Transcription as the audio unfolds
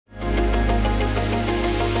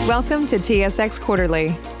Welcome to TSX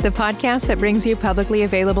Quarterly, the podcast that brings you publicly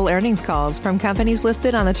available earnings calls from companies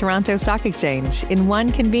listed on the Toronto Stock Exchange in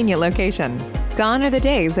one convenient location. Gone are the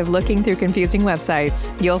days of looking through confusing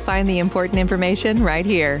websites. You'll find the important information right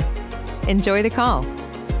here. Enjoy the call.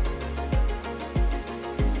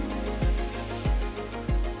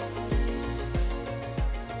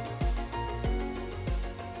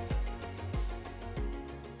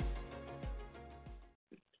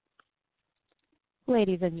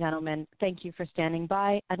 Ladies and gentlemen, thank you for standing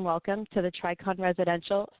by and welcome to the Tricon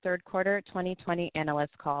Residential Third Quarter 2020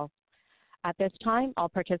 Analyst Call. At this time, all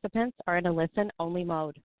participants are in a listen-only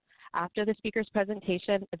mode. After the speaker's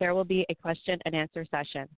presentation, there will be a question-and-answer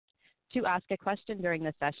session. To ask a question during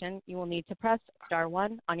the session, you will need to press star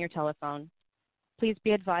 1 on your telephone. Please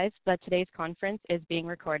be advised that today's conference is being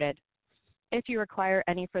recorded. If you require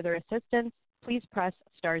any further assistance, please press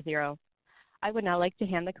star 0. I would now like to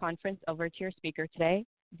hand the conference over to your speaker today,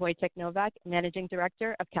 Wojtek Nowak, Managing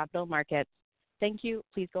Director of Capital Markets. Thank you.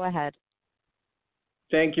 Please go ahead.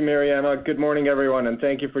 Thank you, Mariana. Good morning, everyone, and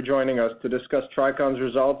thank you for joining us to discuss Tricon's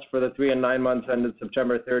results for the 3 and 9 months ended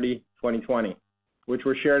September 30, 2020, which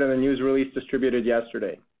were shared in the news release distributed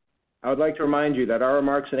yesterday. I would like to remind you that our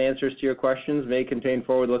remarks and answers to your questions may contain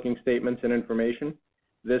forward-looking statements and information.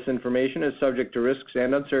 This information is subject to risks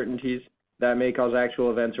and uncertainties that may cause actual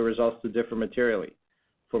events or results to differ materially.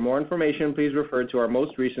 For more information, please refer to our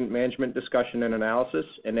most recent Management Discussion and Analysis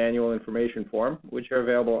and Annual Information Form, which are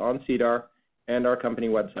available on SEDAR and our company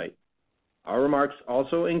website. Our remarks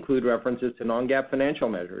also include references to non-GAAP financial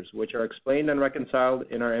measures, which are explained and reconciled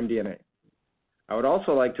in our MD&A. I would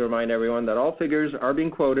also like to remind everyone that all figures are being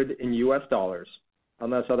quoted in U.S. dollars,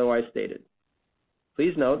 unless otherwise stated.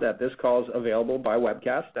 Please note that this call is available by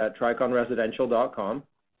webcast at triconresidential.com,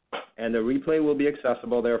 and a replay will be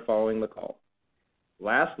accessible there following the call.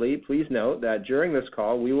 Lastly, please note that during this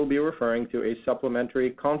call, we will be referring to a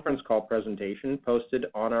supplementary conference call presentation posted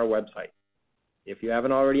on our website. If you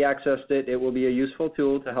haven't already accessed it, it will be a useful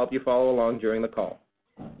tool to help you follow along during the call.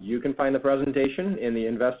 You can find the presentation in the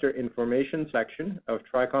Investor Information section of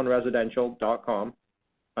triconresidential.com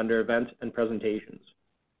under Events and Presentations.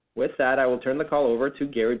 With that, I will turn the call over to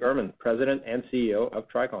Gary Berman, President and CEO of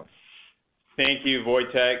Tricon. Thank you,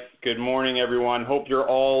 Wojtek. Good morning, everyone. Hope you're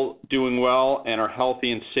all doing well and are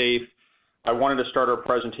healthy and safe. I wanted to start our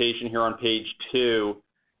presentation here on page 2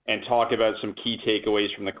 and talk about some key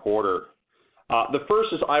takeaways from the quarter. The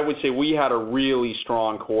first is I would say we had a really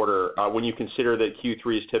strong quarter when you consider that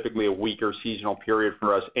Q3 is typically a weaker seasonal period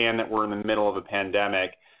for us and that we're in the middle of a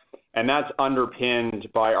pandemic. And that's underpinned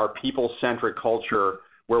by our people-centric culture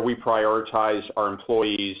where we prioritize our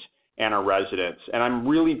employees and our residents. And I'm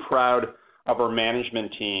really proud of our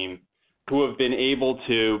management team who have been able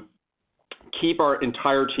to keep our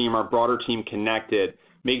entire team, our broader team connected,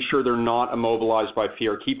 make sure they're not immobilized by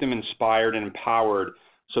fear, keep them inspired and empowered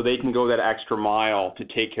so they can go that extra mile to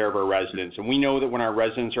take care of our residents. And we know that when our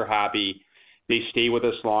residents are happy, they stay with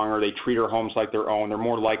us longer, they treat our homes like their own, they're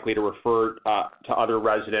more likely to refer to other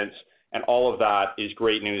residents, and all of that is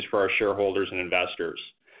great news for our shareholders and investors.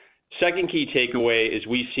 Second key takeaway is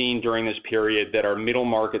we've seen during this period that our middle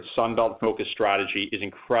market Sunbelt focused strategy is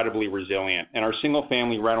incredibly resilient, and our single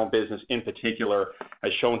family rental business in particular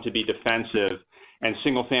has shown to be defensive, and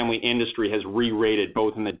single family industry has re-rated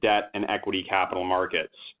both in the debt and equity capital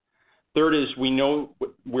markets. Third is we know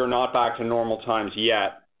we're not back to normal times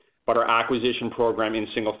yet, but our acquisition program in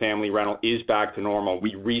single family rental is back to normal.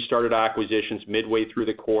 We restarted acquisitions midway through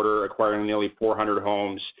the quarter, acquiring nearly 400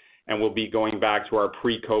 homes, and we'll be going back to our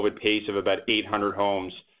pre-COVID pace of about 800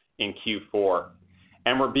 homes in Q4.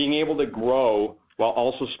 And we're being able to grow while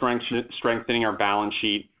also strengthening our balance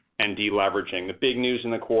sheet and deleveraging. The big news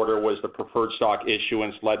in the quarter was the preferred stock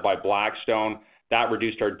issuance led by Blackstone. That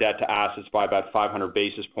reduced our debt to assets by about 500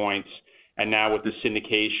 basis points. And now with the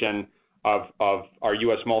syndication of our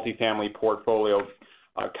U.S. multifamily portfolio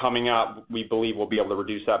coming up, we believe we'll be able to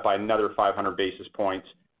reduce that by another 500 basis points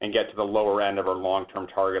and get to the lower end of our long-term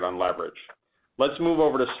target on leverage. Let's move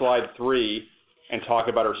over to slide 3 and talk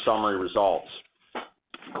about our summary results.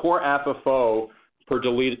 Core FFO per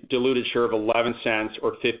diluted share of 11 cents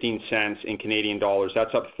or 15 cents in Canadian dollars.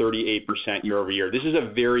 That's up 38% year over year. This is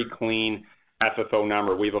a very clean FFO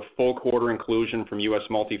number. We have a full quarter inclusion from U.S.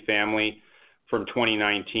 multifamily from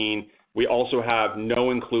 2019. We also have no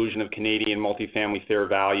inclusion of Canadian multifamily fair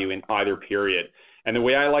value in either period. And the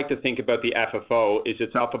way I like to think about the FFO is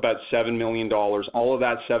it's up about $7 million. All of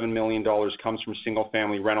that $7 million comes from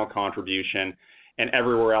single-family rental contribution, and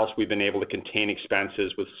everywhere else we've been able to contain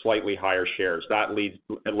expenses with slightly higher shares. That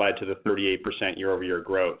led to the 38% year-over-year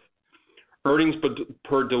growth. Earnings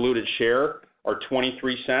per diluted share are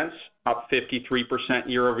 23 cents, up 53%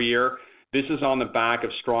 year over year. This is on the back of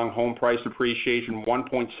strong home price appreciation,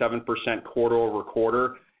 1.7% quarter over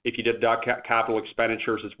quarter. If you deduct capital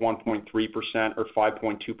expenditures, it's 1.3% or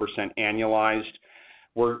 5.2% annualized.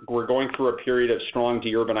 We're going through a period of strong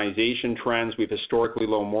deurbanization trends. We have historically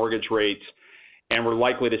low mortgage rates, and we're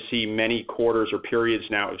likely to see many quarters or periods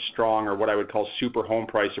now of strong, or what I would call super home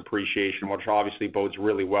price appreciation, which obviously bodes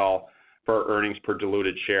really well for our earnings per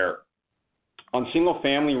diluted share. On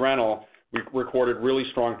single-family rental, we recorded really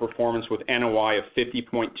strong performance with NOI of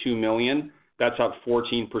 $50.2 million. That's up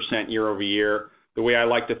 14% year over year. The way I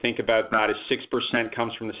like to think about that is 6%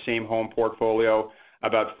 comes from the same home portfolio,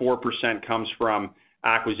 about 4% comes from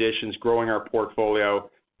acquisitions growing our portfolio,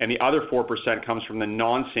 and the other 4% comes from the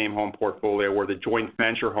non-same home portfolio where the joint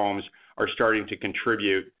venture homes are starting to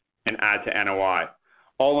contribute and add to NOI.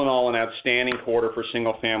 All in all, an outstanding quarter for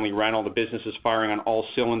single-family rental. The business is firing on all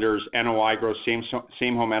cylinders. NOI growth,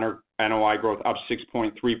 same home NOI growth up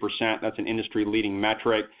 6.3%. That's an industry-leading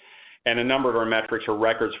metric. And a number of our metrics are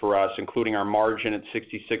records for us, including our margin at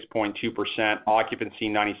 66.2%, occupancy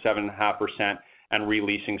 97.5%, and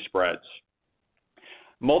releasing spreads.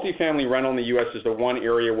 Multifamily rental in the U.S. is the one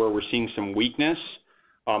area where we're seeing some weakness.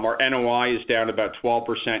 Our NOI is down about 12%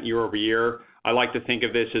 year over year. I like to think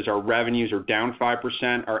of this as our revenues are down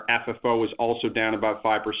 5%. Our FFO is also down about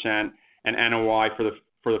 5%, and NOI for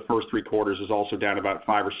the first 3 quarters is also down about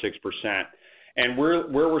 5 or 6%. And where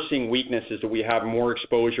we're seeing weakness is that we have more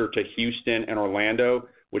exposure to Houston and Orlando,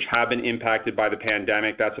 which have been impacted by the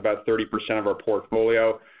pandemic. That's about 30% of our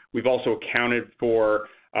portfolio. We've also accounted for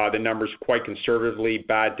the numbers quite conservatively.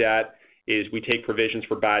 Bad debt is we take provisions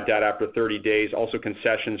for bad debt after 30 days. Also,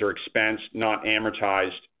 concessions are expensed, not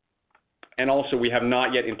amortized. And also, we have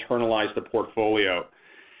not yet internalized the portfolio.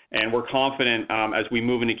 And we're confident as we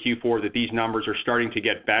move into Q4 that these numbers are starting to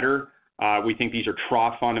get better. We think these are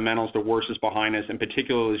trough fundamentals. The worst is behind us, and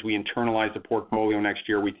particularly as we internalize the portfolio next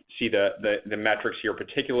year, we see the metrics here,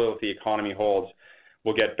 particularly if the economy holds,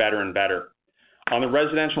 will get better and better. On the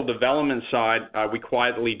residential development side, we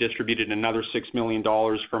quietly distributed another $6 million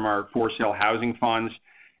from our for-sale housing funds,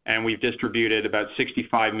 and we've distributed about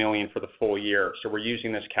 $65 million for the full year. So we're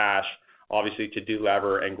using this cash, obviously, to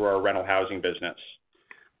delever and grow our rental housing business.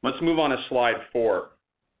 Let's move on to slide 4.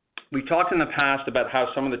 We talked in the past about how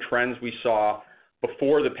some of the trends we saw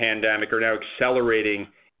before the pandemic are now accelerating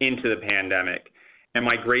into the pandemic, and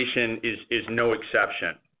migration is no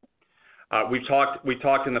exception. We've talked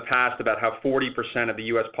in the past about how 40% of the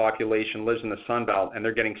U.S. population lives in the Sun Belt, and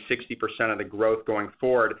they're getting 60% of the growth going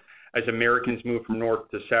forward as Americans move from north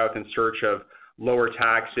to south in search of lower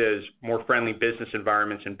taxes, more friendly business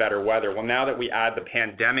environments, and better weather. Well, now that we add the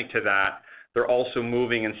pandemic to that, they're also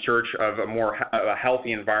moving in search of a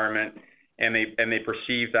healthy environment, and they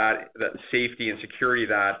perceive that safety and security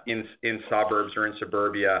that in suburbs or in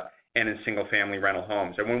suburbia and in single-family rental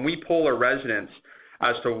homes. And when we poll our residents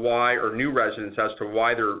as to why, or new residents as to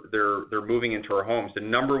why they're moving into our homes, the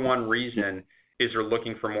number one reason is they're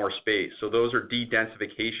looking for more space. So those are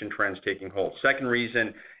de-densification trends taking hold. Second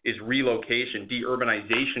reason is relocation,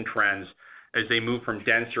 de-urbanization trends as they move from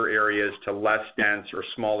denser areas to less dense or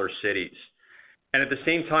smaller cities. And at the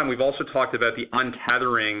same time, we've also talked about the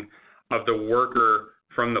untethering of the worker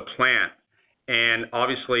from the plant. And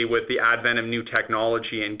obviously, with the advent of new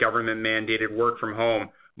technology and government-mandated work from home,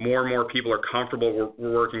 more and more people are comfortable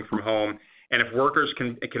working from home. And if workers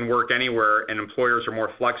can work anywhere and employers are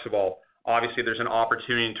more flexible, obviously there's an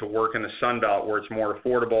opportunity to work in the Sun Belt where it's more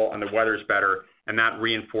affordable and the weather's better, and that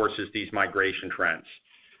reinforces these migration trends.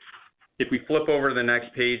 If we flip over to the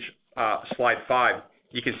next page, slide 5,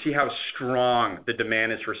 you can see how strong the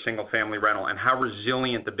demand is for single-family rental and how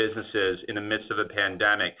resilient the business is in the midst of a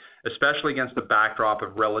pandemic, especially against the backdrop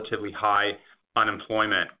of relatively high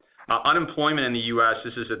unemployment. Unemployment in the U.S.,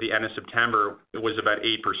 this is at the end of September, it was about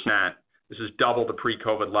 8%. This is double the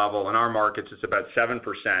pre-COVID level. In our markets, it's about 7%.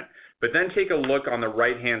 But then take a look on the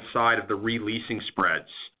right-hand side of the releasing spreads.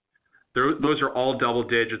 Those are all double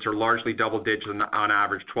digits or largely double digits on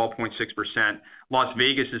average, 12.6%. Las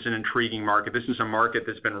Vegas is an intriguing market. This is a market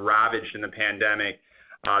that's been ravaged in the pandemic.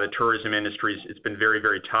 The tourism industry, it's been very,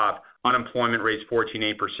 very tough. Unemployment rate's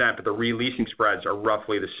 14.8%, but the releasing spreads are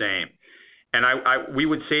roughly the same. And we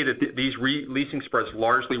would say that these releasing spreads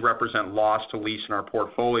largely represent loss to lease in our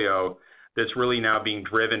portfolio that's really now being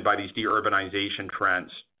driven by these deurbanization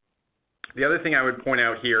trends. The other thing I would point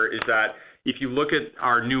out here is that if you look at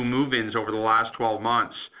our new move-ins over the last 12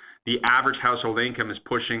 months, the average household income is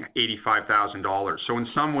pushing $85,000. So in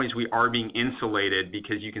some ways, we are being insulated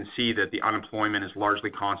because you can see that the unemployment is largely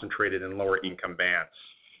concentrated in lower income bands.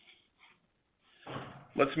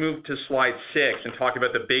 Let's move to slide 6 and talk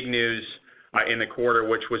about the big news in the quarter,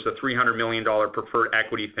 which was the $300 million preferred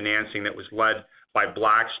equity financing that was led by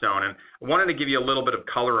Blackstone. And I wanted to give you a little bit of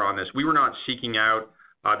color on this. We were not seeking out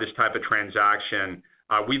this type of transaction.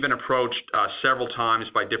 We've been approached several times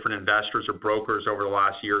by different investors or brokers over the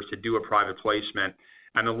last years to do a private placement,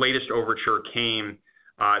 and the latest overture came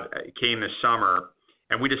this summer.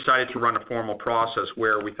 And we decided to run a formal process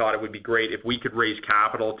where we thought it would be great if we could raise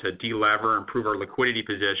capital to delever, improve our liquidity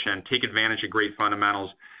position, take advantage of great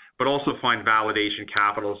fundamentals, but also find validation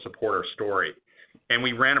capital to support our story. And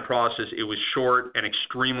we ran a process. It was short and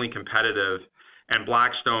extremely competitive, and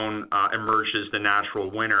Blackstone emerged as the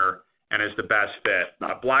natural winner and as the best fit.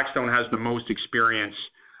 Blackstone has the most experience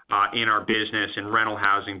in our business in rental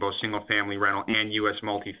housing, both single-family rental and U.S.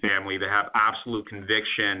 multifamily. They have absolute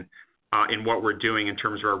conviction in what we're doing in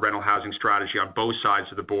terms of our rental housing strategy on both sides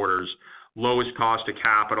of the borders, lowest cost of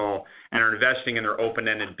capital, and are investing in their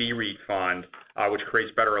open-ended BREIT fund, which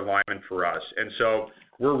creates better alignment for us. And so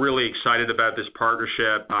we're really excited about this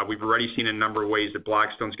partnership. We've already seen in a number of ways that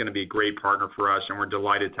Blackstone's going to be a great partner for us, and we're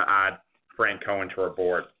delighted to add Frank Cohen to our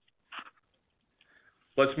board.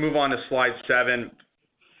 Let's move on to slide 7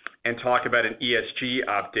 and talk about an ESG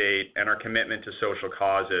update and our commitment to social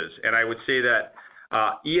causes. And I would say that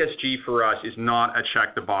ESG for us is not a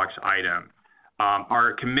check-the-box item.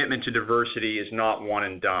 Our commitment to diversity is not one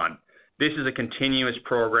and done. This is a continuous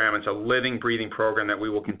program. It's a living, breathing program that we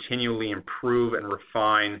will continually improve and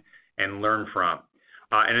refine and learn from.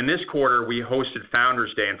 And in this quarter, we hosted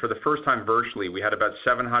Founders Day, and for the first time virtually, we had about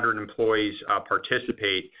 700 employees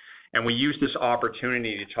participate. And we used this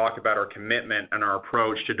opportunity to talk about our commitment and our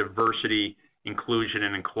approach to diversity, inclusion,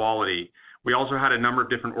 and equality. We also had a number of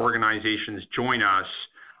different organizations join us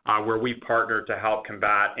where we've partnered to help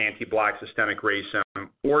combat anti-Black systemic racism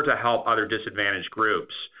or to help other disadvantaged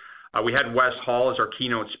groups. We had Wes Hall as our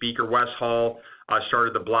keynote speaker. Wes Hall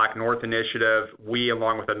started the Black North Initiative. We,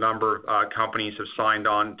 along with a number of companies, have signed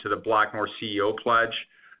on to the Black North CEO Pledge,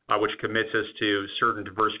 which commits us to certain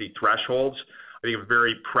diversity thresholds. I think I'm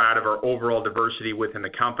very proud of our overall diversity within the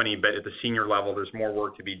company, but at the senior level, there's more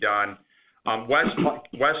work to be done. Wes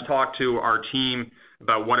talked to our team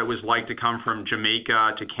about what it was like to come from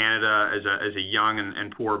Jamaica to Canada as a young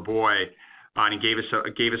and poor boy, and he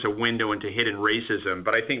gave us a window into hidden racism.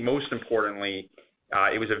 But I think most importantly,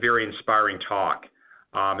 it was a very inspiring talk.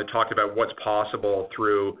 It talked about what's possible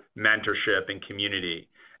through mentorship and community.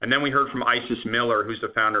 And then we heard from Isis Miller, who's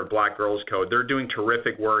the founder of Black Girls Code. They're doing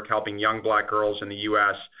terrific work helping young Black girls in the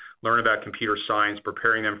U.S. learn about computer science,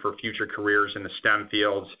 preparing them for future careers in the STEM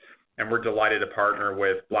fields. And we're delighted to partner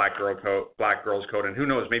with Black Girls Code. And who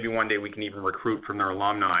knows, maybe one day we can even recruit from their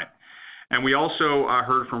alumni. And we also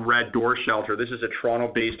heard from Red Door Shelter. This is a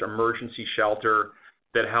Toronto-based emergency shelter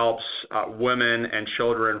that helps women and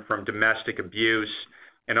children from domestic abuse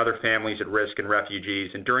and other families at risk and refugees.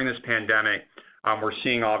 And during this pandemic, we're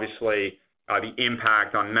seeing obviously the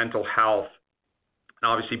impact on mental health, and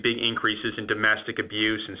obviously big increases in domestic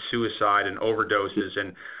abuse and suicide and overdoses.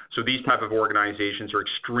 And so these type of organizations are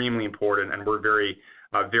extremely important, and we're very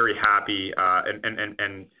happy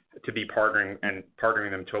and to be partnering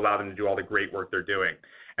them to allow them to do all the great work they're doing.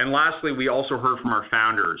 And lastly, we also heard from our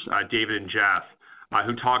founders, David and Jeff,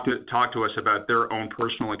 who talked to us about their own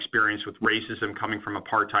personal experience with racism coming from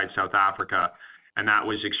apartheid South Africa. And that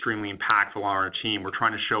was extremely impactful on our team. We're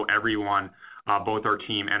trying to show everyone, both our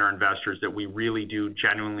team and our investors, that we really do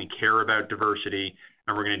genuinely care about diversity,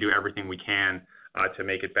 and we're going to do everything we can to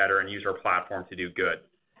make it better and use our platform to do good.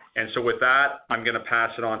 And so with that, I'm going to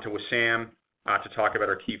pass it on to Wissam to talk about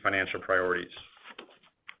our key financial priorities.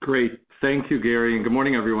 Great. Thank you, Gary, and good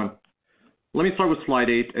morning, everyone. Let me start with slide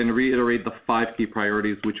 8 and reiterate the 5 key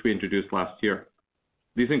priorities which we introduced last year.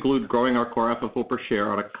 These include growing our core FFO per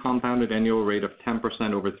share at a compounded annual rate of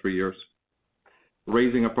 10% over 3 years,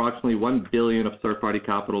 raising approximately $1 billion of third-party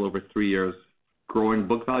capital over 3 years, growing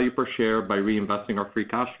book value per share by reinvesting our free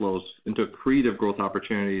cash flows into accretive growth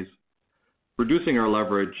opportunities, reducing our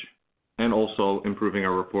leverage, and also improving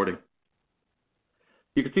our reporting.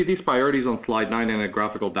 You can see these priorities on slide 9 in a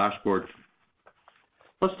graphical dashboard.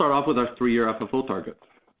 Let's start off with our 3-year FFO target.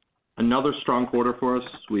 Another strong quarter for us.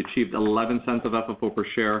 We achieved 11 cents of FFO per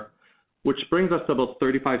share, which brings us to about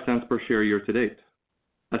 35 cents per share year to date.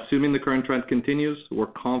 Assuming the current trend continues, we're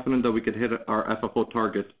confident that we could hit our FFO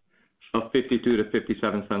target of 52 to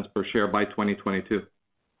 57 cents per share by 2022.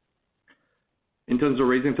 In terms of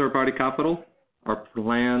raising third-party capital, our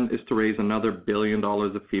plan is to raise another $1 billion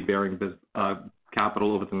of fee-bearing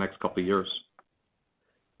capital over the next couple of years.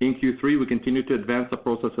 In Q3, we continue to advance the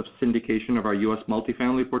process of syndication of our U.S.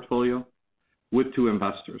 multifamily portfolio, with 2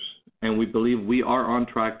 investors, and we believe we are on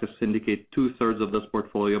track to syndicate 2/3 of this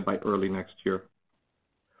portfolio by early next year.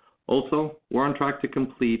 Also, we're on track to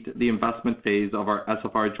complete the investment phase of our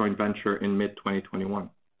SFR joint venture in mid-2021.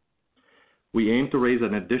 We aim to raise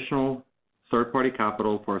an additional third-party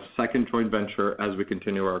capital for a second joint venture as we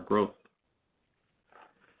continue our growth.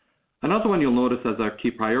 Another one you'll notice as our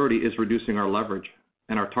key priority is reducing our leverage,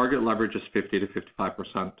 and our target leverage is 50 to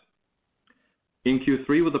 55%. In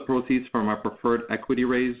Q3, with the proceeds from our preferred equity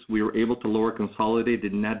raise, we were able to lower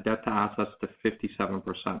consolidated net debt to assets to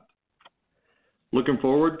 57%. Looking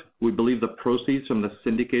forward, we believe the proceeds from the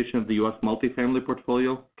syndication of the U.S. multifamily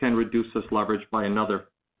portfolio can reduce this leverage by another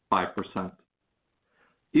 5%.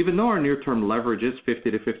 Even though our near-term leverage is 50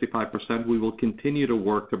 to 55%, we will continue to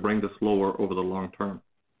work to bring this lower over the long term.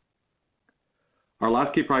 Our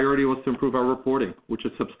last key priority was to improve our reporting, which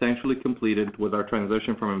is substantially completed with our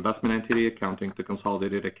transition from investment entity accounting to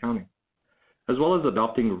consolidated accounting, as well as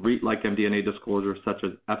adopting REIT-like MD&A disclosures such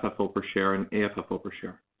as FFO per share and AFFO per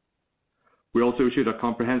share. We also issued a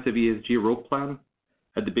comprehensive ESG road plan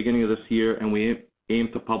at the beginning of this year, and we aim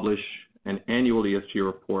to publish an annual ESG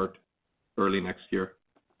report early next year.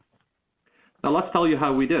 Now let's tell you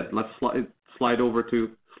how we did. Let's slide over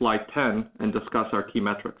to slide 10 and discuss our key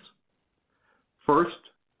metrics. First,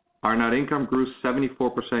 our net income grew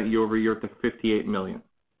 74% year over year to $58 million.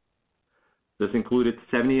 This included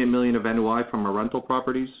 $78 million of NOI from our rental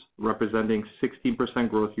properties, representing 16%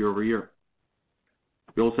 growth year over year.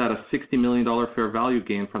 We also had a $60 million fair value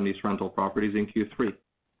gain from these rental properties in Q3,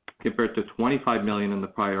 compared to $25 million in the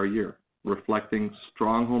prior year, reflecting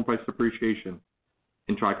strong home price appreciation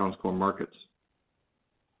in Tricon's core markets.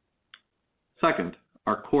 Second,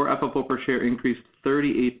 our core FFO per share increased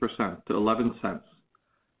 38% to 11 cents,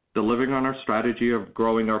 delivering on our strategy of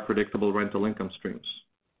growing our predictable rental income streams.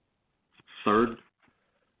 Third,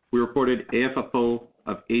 we reported AFFO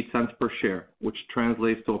of 8 cents per share, which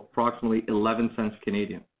translates to approximately 11 cents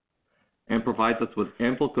Canadian, and provides us with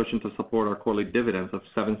ample cushion to support our quarterly dividends of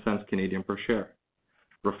 7 cents Canadian per share,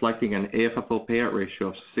 reflecting an AFFO payout ratio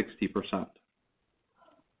of 60%.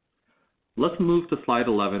 Let's move to slide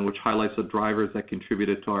 11, which highlights the drivers that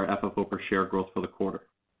contributed to our FFO per share growth for the quarter.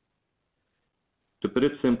 To put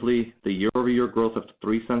it simply, the year-over-year growth of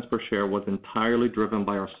 3 cents per share was entirely driven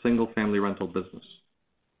by our single-family rental business.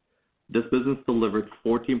 This business delivered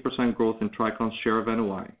 14% growth in Tricon's share of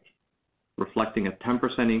NOI, reflecting a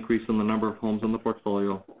 10% increase in the number of homes in the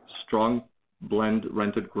portfolio, strong blend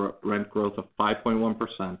rent growth of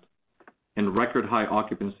 5.1%, and record high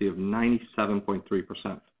occupancy of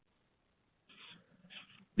 97.3%.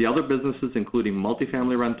 The other businesses, including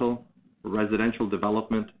multifamily rental, residential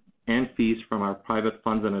development, and fees from our private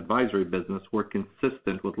funds and advisory business, were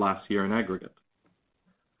consistent with last year in aggregate.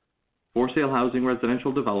 For-sale housing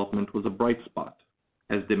residential development was a bright spot,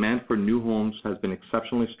 as demand for new homes has been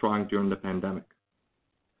exceptionally strong during the pandemic.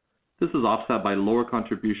 This is offset by lower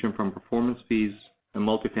contribution from performance fees and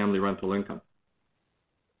multifamily rental income.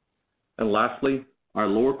 And lastly, our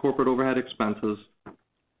lower corporate overhead expenses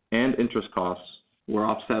and interest costs were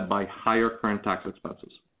offset by higher current tax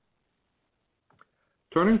expenses.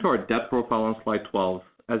 Turning to our debt profile on slide 12,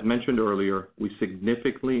 as mentioned earlier, we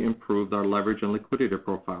significantly improved our leverage and liquidity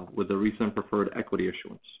profile with the recent preferred equity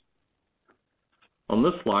issuance. On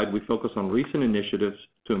this slide, we focus on recent initiatives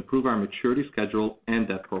to improve our maturity schedule and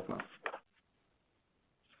debt profile.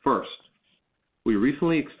 First, we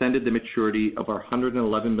recently extended the maturity of our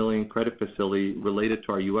 $111 million credit facility related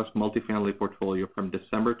to our U.S. multifamily portfolio from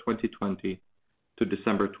December 2020 to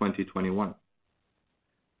December 2021.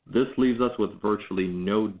 This leaves us with virtually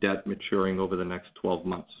no debt maturing over the next 12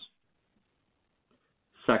 months.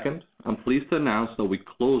 Second, I'm pleased to announce that we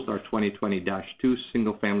closed our 2020-2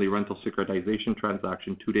 single-family rental securitization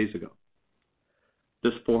transaction 2 days ago.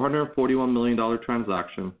 This $441 million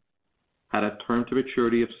transaction had a term to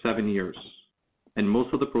maturity of 7 years, and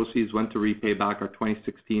most of the proceeds went to repay back our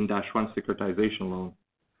 2016-1 securitization loan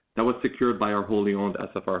that was secured by our wholly owned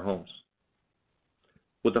SFR homes.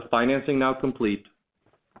 With the financing now complete,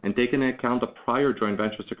 and taking into account the prior joint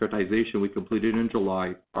venture securitization we completed in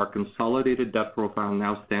July, our consolidated debt profile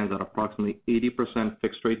now stands at approximately 80%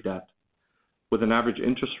 fixed rate debt, with an average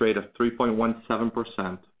interest rate of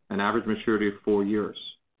 3.17% and average maturity of 4 years,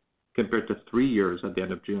 compared to 3 years at the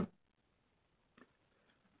end of June.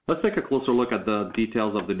 Let's take a closer look at the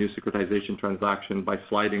details of the new securitization transaction by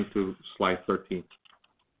sliding to slide 13.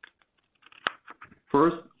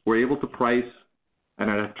 First, we're able to price at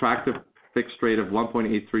an attractive fixed rate of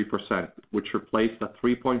 1.83%, which replaced a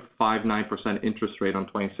 3.59% interest rate on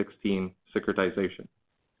 2016 securitization.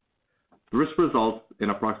 This results in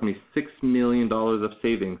approximately $6 million of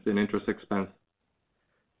savings in interest expense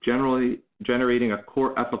generating a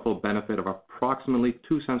core FFO benefit of approximately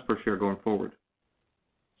 2 cents per share going forward.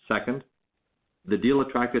 Second, the deal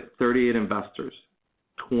attracted 38 investors,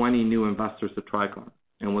 20 new investors to Tricon,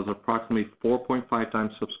 and was approximately 4.5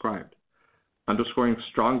 times subscribed, underscoring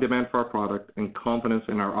strong demand for our product and confidence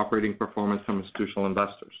in our operating performance from institutional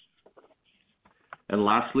investors. And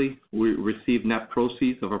lastly, we received net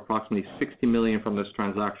proceeds of approximately $60 million from this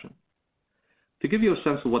transaction. To give you a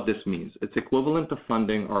sense of what this means, it's equivalent to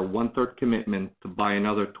funding our one-third commitment to buy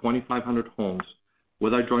another 2,500 homes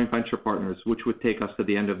with our joint venture partners, which would take us to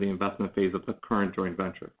the end of the investment phase of the current joint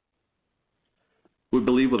venture. We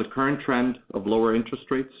believe with the current trend of lower interest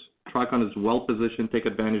rates, Tricon is well positioned to take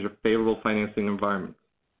advantage of favorable financing environments.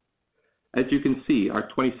 As you can see, our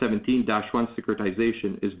 2017-1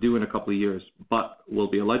 securitization is due in a couple of years, but will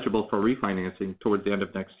be eligible for refinancing towards the end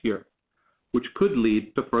of next year, which could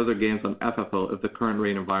lead to further gains on FFO if the current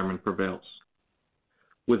rate environment prevails.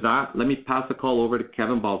 With that, let me pass the call over to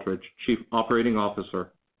Kevin Baldridge, Chief Operating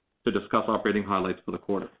Officer, to discuss operating highlights for the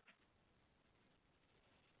quarter.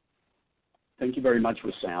 Thank you very much,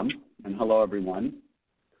 Wissam, and hello, everyone.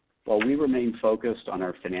 While we remain focused on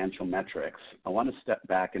our financial metrics, I want to step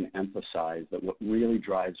back and emphasize that what really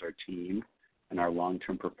drives our team and our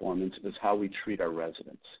long-term performance is how we treat our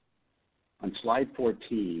residents. On slide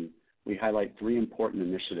 14, we highlight 3 important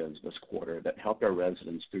initiatives this quarter that help our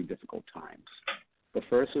residents through difficult times. The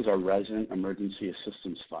first is our Resident Emergency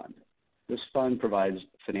Assistance Fund. This fund provides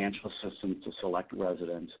financial assistance to select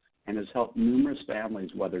residents and has helped numerous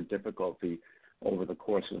families weather difficulty over the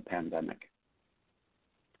course of the pandemic.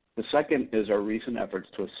 The second is our recent efforts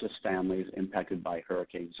to assist families impacted by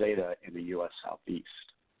Hurricane Zeta in the U.S. Southeast.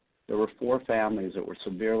 There were 4 families that were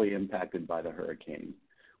severely impacted by the hurricane.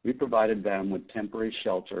 We provided them with temporary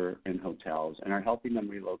shelter in hotels and are helping them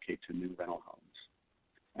relocate to new rental homes.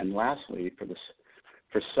 And lastly,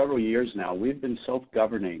 for several years now, we've been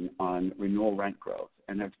self-governing on renewal rent growth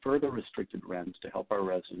and have further restricted rents to help our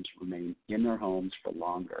residents remain in their homes for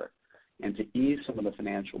longer and to ease some of the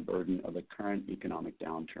financial burden of the current economic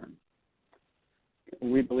downturn.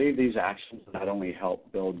 We believe these actions not only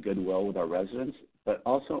help build goodwill with our residents, but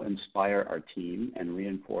also inspire our team and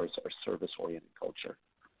reinforce our service-oriented culture.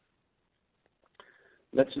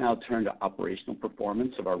 Let's now turn to operational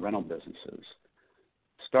performance of our rental businesses.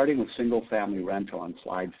 Starting with single-family rental on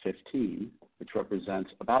slide 15, which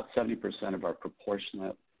represents about 70% of our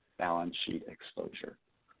proportionate balance sheet exposure.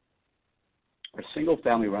 Our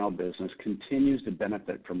single-family rental business continues to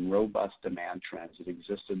benefit from robust demand trends that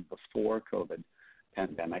existed before COVID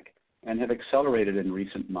pandemic and have accelerated in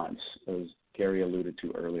recent months, as Gary alluded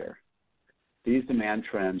to earlier. These demand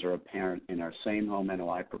trends are apparent in our same-home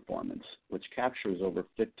NOI performance, which captures over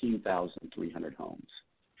 15,300 homes.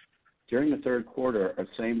 During the third quarter, our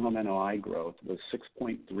same-home NOI growth was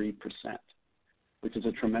 6.3%, which is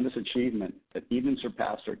a tremendous achievement that even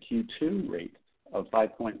surpassed our Q2 rate of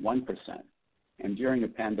 5.1%, and during a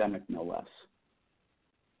pandemic, no less.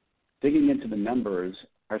 Digging into the numbers,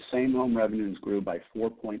 our same-home revenues grew by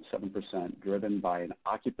 4.7%, driven by an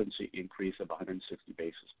occupancy increase of 160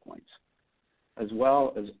 basis points, as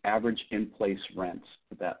well as average in-place rents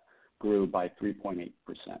that grew by 3.8%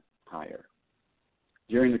 higher.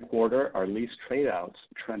 During the quarter, our lease trade-outs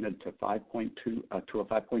trended to a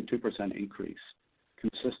 5.2% increase,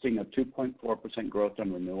 consisting of 2.4% growth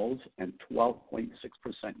on renewals and 12.6%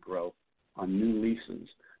 growth on new leases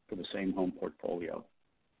for the same home portfolio.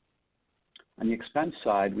 On the expense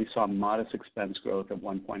side, we saw modest expense growth of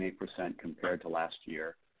 1.8% compared to last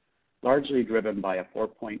year, largely driven by a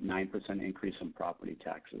 4.9% increase in property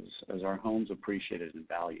taxes as our homes appreciated in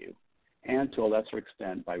value, and to a lesser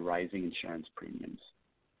extent by rising insurance premiums.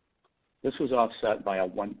 This was offset by a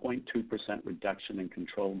 1.2% reduction in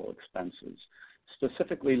controllable expenses,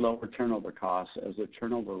 specifically lower turnover costs as the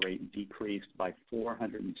turnover rate decreased by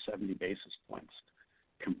 470 basis points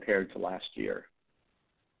compared to last year.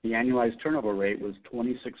 The annualized turnover rate was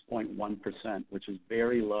 26.1%, which is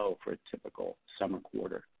very low for a typical summer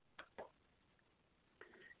quarter.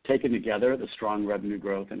 Taken together, the strong revenue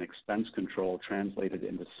growth and expense control translated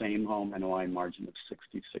into same-home NOI margin of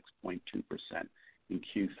 66.2% in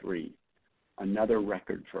Q3, another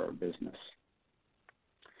record for our business.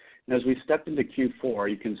 And as we step into Q4,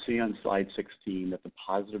 you can see on slide 16 that the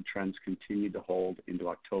positive trends continue to hold into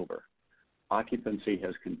October. Occupancy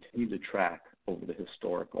has continued to track over the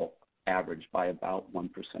historical average by about 1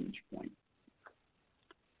 percentage point.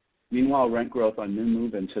 Meanwhile, rent growth on new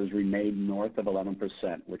move-ins has remained north of 11%,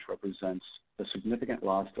 which represents a significant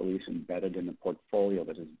loss to lease embedded in the portfolio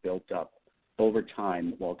that has built up over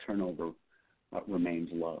time while turnover remains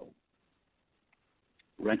low.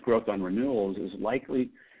 Rent growth on renewals is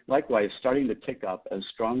likely Likewise, starting to tick up as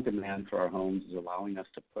strong demand for our homes is allowing us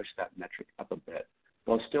to push that metric up a bit,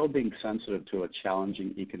 while still being sensitive to a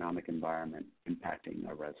challenging economic environment impacting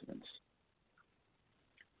our residents.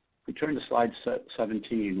 If we turn to slide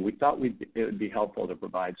 17, we thought it would be helpful to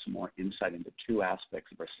provide some more insight into two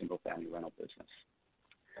aspects of our single-family rental business.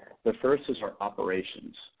 The first is our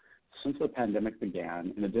operations. Since the pandemic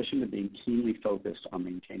began, in addition to being keenly focused on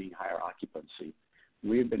maintaining higher occupancy,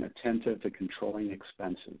 we have been attentive to controlling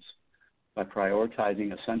expenses by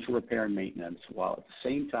prioritizing essential repair and maintenance while at the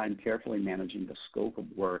same time carefully managing the scope of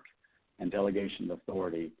work and delegation of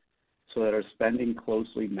authority so that our spending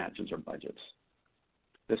closely matches our budgets.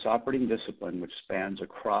 This operating discipline, which spans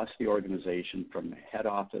across the organization from head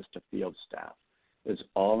office to field staff, is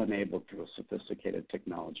all enabled through a sophisticated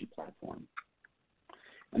technology platform.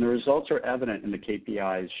 And the results are evident in the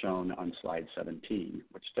KPIs shown on slide 17,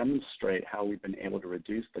 which demonstrate how we've been able to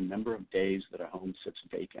reduce the number of days that a home sits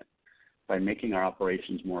vacant by making our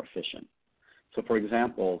operations more efficient. So for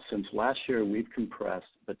example, since last year, we've compressed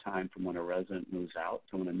the time from when a resident moves out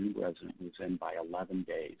to when a new resident moves in by 11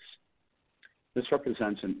 days. This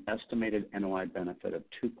represents an estimated NOI benefit of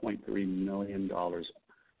 $2.3 million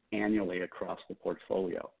annually across the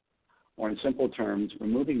portfolio. Or in simple terms,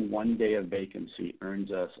 removing 1 day of vacancy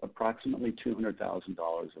earns us approximately $200,000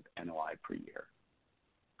 of NOI per year.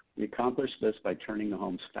 We accomplish this by turning the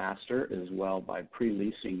homes faster as well by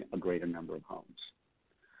pre-leasing a greater number of homes.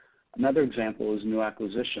 Another example is new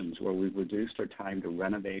acquisitions, where we've reduced our time to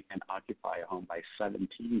renovate and occupy a home by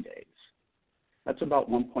 17 days. That's about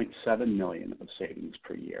 $1.7 million of savings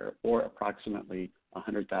per year, or approximately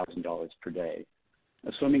 $100,000 per day,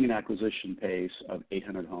 assuming an acquisition pace of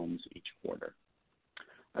 800 homes each quarter.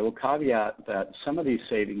 I will caveat that some of these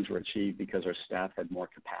savings were achieved because our staff had more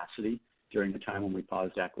capacity during the time when we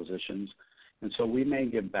paused acquisitions, and so we may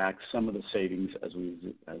give back some of the savings as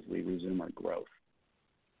we resume our growth.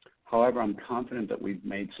 However, I'm confident that we've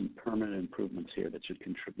made some permanent improvements here that should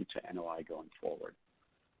contribute to NOI going forward.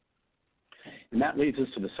 And that leads us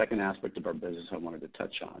to the second aspect of our business I wanted to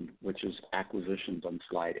touch on, which is acquisitions on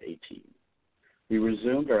slide 18. We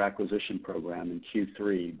resumed our acquisition program in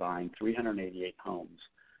Q3, buying 388 homes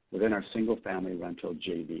within our single-family rental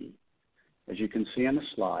JV. As you can see on the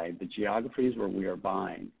slide, the geographies where we are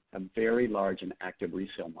buying have very large and active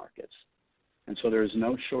resale markets, and so there is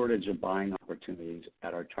no shortage of buying opportunities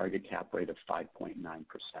at our target cap rate of 5.9%.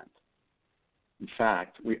 In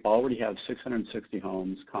fact, we already have 660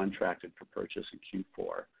 homes contracted for purchase in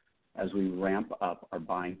Q4 as we ramp up our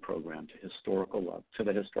buying program to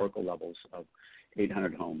the historical levels of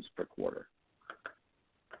 800 homes per quarter.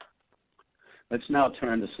 Let's now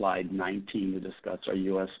turn to slide 19 to discuss our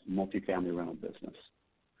U.S. multifamily rental business.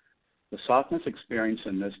 The softness experienced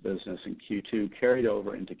in this business in Q2 carried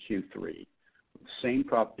over into Q3, with same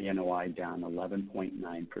property NOI down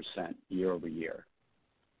 11.9% year over year.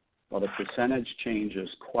 While the percentage change is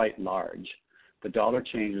quite large, the dollar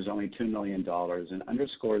change is only $2 million and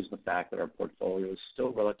underscores the fact that our portfolio is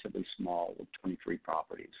still relatively small with 23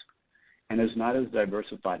 properties and is not as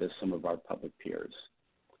diversified as some of our public peers.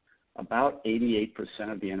 About 88%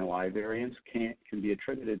 of the NOI variance can be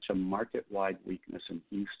attributed to market-wide weakness in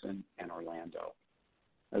Houston and Orlando,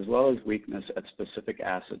 as well as weakness at specific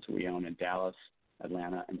assets we own in Dallas,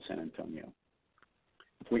 Atlanta, and San Antonio.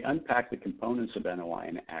 If we unpack the components of NOI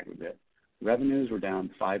in aggregate, revenues were down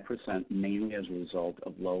 5% mainly as a result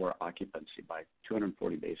of lower occupancy by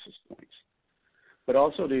 240 basis points, but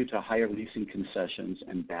also due to higher leasing concessions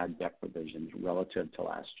and bad debt provisions relative to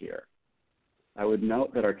last year. I would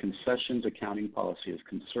note that our concessions accounting policy is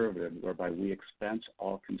conservative, whereby we expense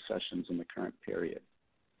all concessions in the current period.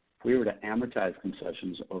 If we were to amortize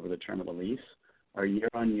concessions over the term of the lease, our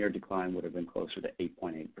year-on-year decline would have been closer to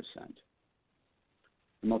 8.8%.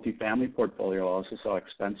 The multifamily portfolio also saw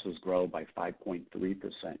expenses grow by 5.3%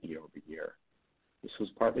 year over year. This was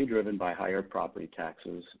partly driven by higher property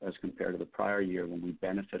taxes as compared to the prior year when we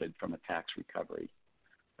benefited from a tax recovery,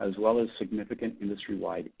 as well as significant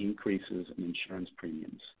industry-wide increases in insurance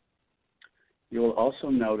premiums. You will also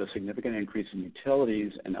note a significant increase in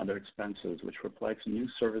utilities and other expenses, which reflects new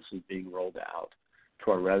services being rolled out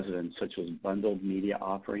to our residents, such as bundled media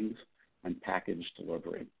offerings and package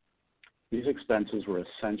delivery. These expenses were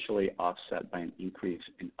essentially offset by an increase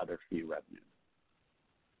in other fee revenue.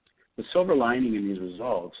 The silver lining in these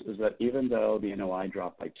results is that even though the NOI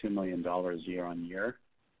dropped by $2 million year on year,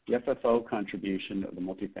 the FFO contribution of the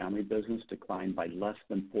multifamily business declined by less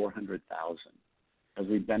than $400,000, as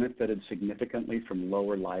we benefited significantly from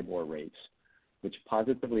lower LIBOR rates, which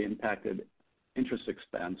positively impacted interest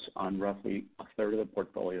expense on roughly a third of the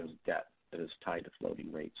portfolio's debt that is tied to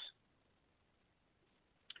floating rates.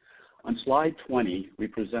 On slide 20, we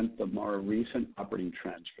present the more recent operating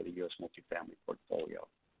trends for the U.S. multifamily portfolio.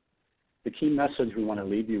 The key message we want to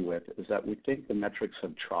leave you with is that we think the metrics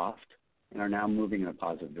have troughed and are now moving in a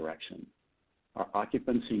positive direction. Our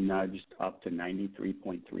occupancy nudged up to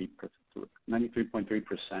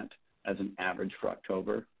 93.3% as an average for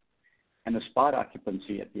October, and the spot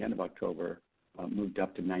occupancy at the end of October moved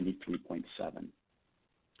up to 93.7.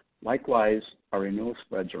 Likewise, our renewal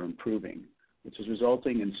spreads are improving, which is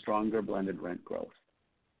resulting in stronger blended rent growth.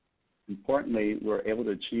 Importantly, we're able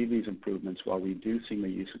to achieve these improvements while reducing the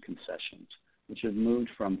use of concessions, which have moved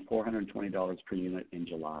from $420 per unit in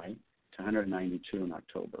July to $192 in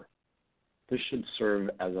October. This should serve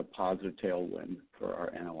as a positive tailwind for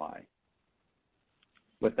our NOI.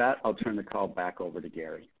 With that, I'll turn the call back over to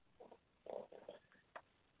Gary.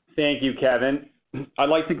 Thank you, Kevin. I'd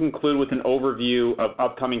like to conclude with an overview of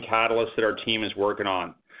upcoming catalysts that our team is working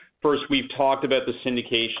on. First, we've talked about the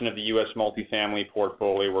syndication of the U.S. multifamily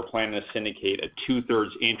portfolio. We're planning to syndicate a 2/3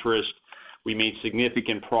 interest. We made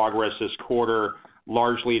significant progress this quarter,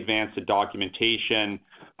 largely advanced the documentation.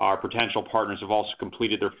 Our potential partners have also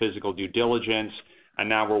completed their physical due diligence, and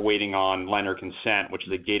now we're waiting on lender consent, which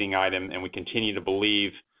is a gating item, and we continue to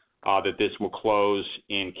believe that this will close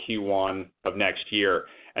in Q1 of next year.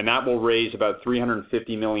 And that will raise about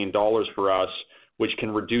 $350 million for us, which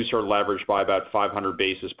can reduce our leverage by about 500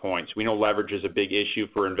 basis points. We know leverage is a big issue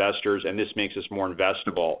for investors, and this makes us more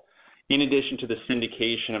investable. In addition to the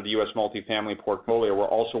syndication of the U.S. multifamily portfolio, we're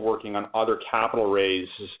also working on other capital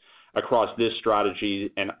raises across this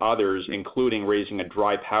strategy and others, including raising a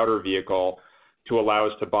dry powder vehicle to allow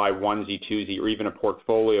us to buy onesie, twosie, or even a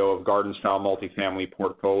portfolio of garden-style multifamily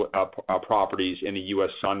properties in the U.S.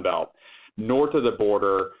 Sunbelt. North of the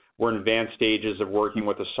border, we're in advanced stages of working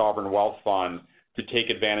with a sovereign wealth fund to take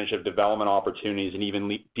advantage of development opportunities and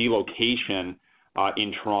even delocation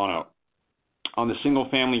in Toronto. On the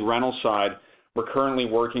single-family rental side, we're currently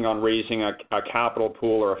working on raising a capital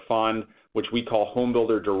pool or a fund, which we call Home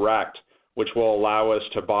Builder Direct, which will allow us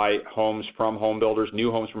to buy homes from home builders,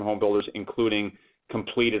 new homes from home builders, including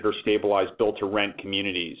completed or stabilized built-to-rent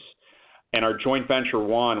communities. And our joint venture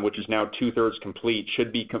one, which is now 2/3 complete,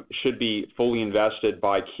 should be fully invested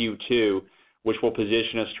by Q2, which will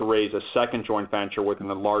position us to raise a second joint venture within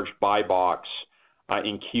a large buy box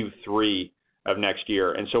in Q3 of next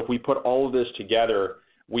year. And so if we put all of this together,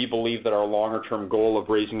 we believe that our longer-term goal of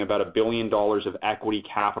raising about $1 billion of equity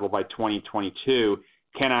capital by 2022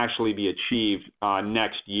 can actually be achieved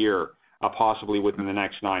next year, possibly within the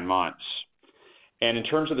next 9 months. And in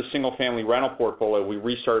terms of the single-family rental portfolio, we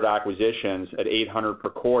restarted acquisitions at 800 per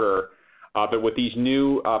quarter. But with these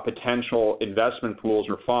new potential investment pools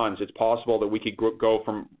or funds, it's possible that we could go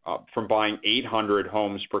from buying 800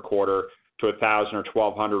 homes per quarter to 1,000 or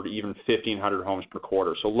 1,200, even 1,500 homes per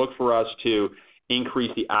quarter. So look for us to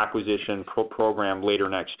increase the acquisition program later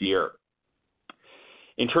next year.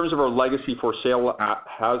 In terms of our legacy for sale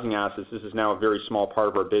housing assets, this is now a very small part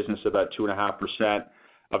of our business, about 2.5%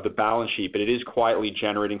 of the balance sheet, but it is quietly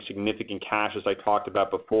generating significant cash, as I talked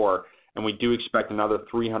about before, and we do expect another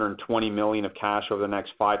 $320 million of cash over the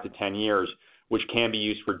next 5 to 10 years, which can be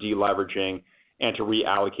used for deleveraging and to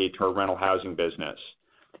reallocate to our rental housing business.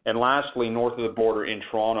 And lastly, north of the border in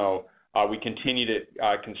Toronto, we continue to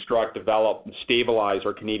construct, develop, and stabilize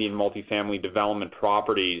our Canadian multifamily development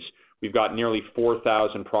properties. We've got nearly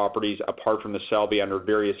 4,000 properties apart from the Selby under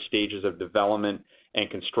various stages of development and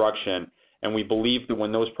construction. And we believe that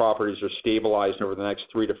when those properties are stabilized over the next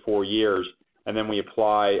 3 to 4 years, and then we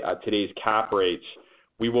apply today's cap rates,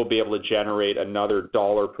 we will be able to generate another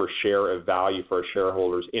 $1 per share of value for our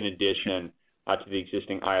shareholders in addition to the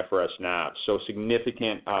existing IFRS NAV. So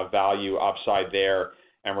significant value upside there,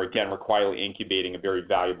 and we're quietly incubating a very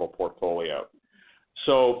valuable portfolio.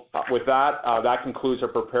 So with that, that concludes our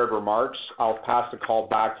prepared remarks. I'll pass the call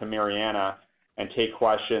back to Mariana and take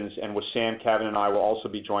questions. And with Sam, Kevin, and I will also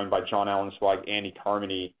be joined by John Ellenswag, Andy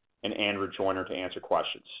Carmody, and Andrew Joyner to answer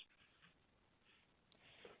questions.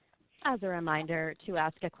 As a reminder, to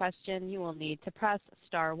ask a question, you will need to press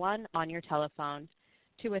star 1 on your telephone.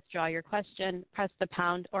 To withdraw your question, press the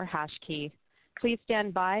pound or hash key. Please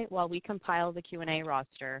stand by while we compile the Q&A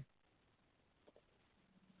roster.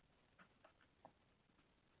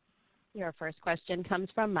 Your first question comes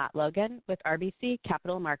from Matt Logan with RBC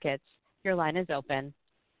Capital Markets. Your line is open.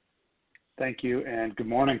 Thank you, and good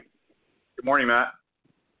morning. Good morning, Matt.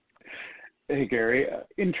 Hey, Gary.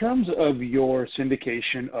 In terms of your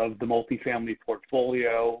syndication of the multifamily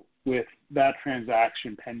portfolio, with that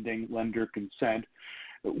transaction pending lender consent,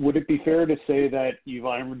 would it be fair to say that you've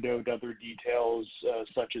ironed out other details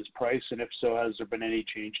such as price, and if so, has there been any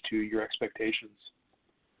change to your expectations?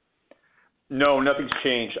 No, nothing's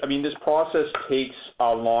changed. I mean, this process takes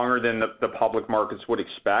longer than the public markets would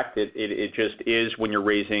expect. It just is when you're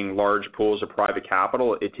raising large pools of private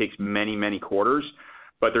capital. It takes many, many quarters,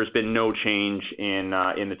 but there's been no change in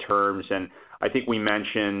the terms. And I think we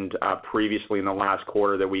mentioned previously in the last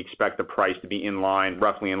quarter that we expect the price to be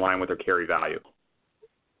roughly in line with our carry value.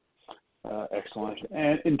 Excellent.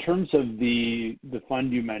 And in terms of the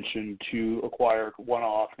fund you mentioned to acquire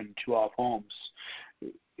one-off and two-off homes,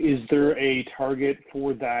 is there a target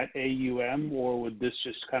for that AUM, or would this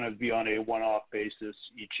just kind of be on a one-off basis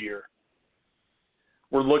each year?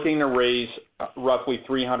 We're looking to raise roughly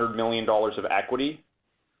 $300 million of equity,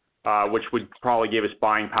 which would probably give us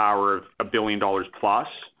buying power of $1 billion plus.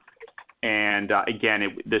 And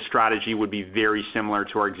again, the strategy would be very similar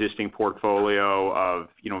to our existing portfolio of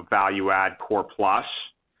value add core plus,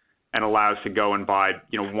 and allow us to go and buy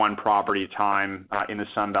one property at a time in the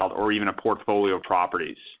Sunbelt, or even a portfolio of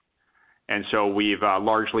properties. And so we've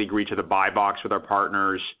largely agreed to the buy box with our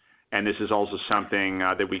partners, and this is also something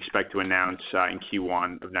that we expect to announce in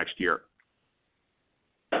Q1 of next year.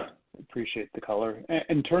 Appreciate the color.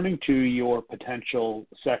 And turning to your potential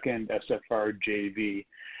second SFR JV,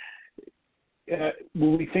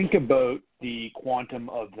 when we think about the quantum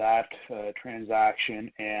of that transaction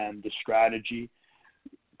and the strategy,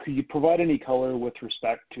 could you provide any color with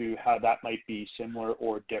respect to how that might be similar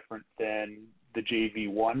or different than the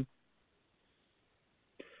JV1?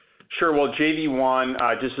 Sure. Well,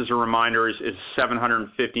 JV1, just as a reminder, is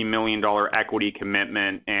 $750 million equity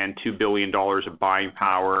commitment and $2 billion of buying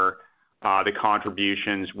power. The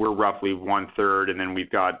contributions, we're roughly 1/3, and then we've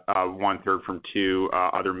got 1/3 from two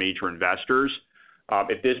other major investors.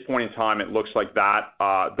 At this point in time, it looks like that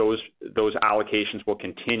those allocations will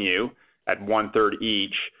continue at 1/3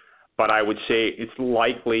 each, but I would say it's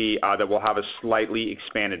likely that we'll have a slightly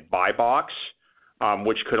expanded buy box,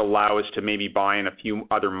 which could allow us to maybe buy in a few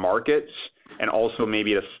other markets, and also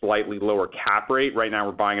maybe at a slightly lower cap rate. Right now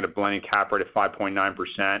we're buying at a blended cap rate of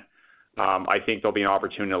 5.9%. I think there'll be an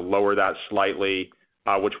opportunity to lower that slightly,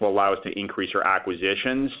 which will allow us to increase our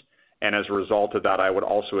acquisitions. And as a result of that, I would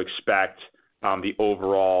also expect the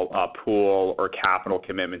overall pool or capital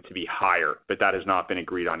commitment to be higher, but that has not been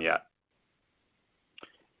agreed on yet.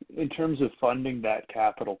 In terms of funding that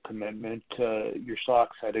capital commitment, your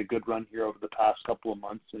stock's had a good run here over the past couple of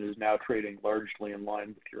months and is now trading largely in line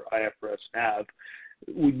with your IFRS NAV.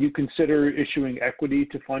 Would you consider issuing equity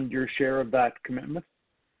to fund your share of that commitment?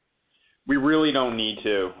 We really don't need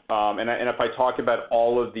to. And if I talk about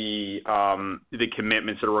all of the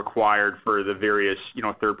commitments that are required for the various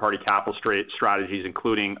third-party capital strategies,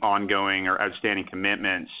 including ongoing or outstanding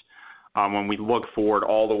commitments, when we look forward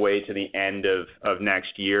all the way to the end of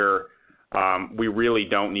next year, we really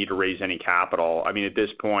don't need to raise any capital. I mean, at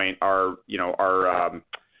this point, our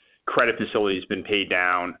credit facility has been paid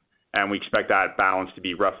down, and we expect that balance to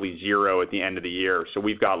be roughly zero at the end of the year. So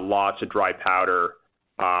we've got lots of dry powder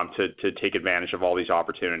to take advantage of all these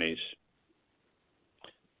opportunities.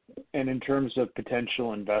 And in terms of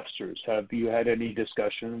potential investors, have you had any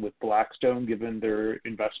discussion with Blackstone given their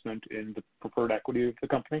investment in the preferred equity of the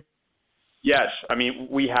company? Yes, I mean,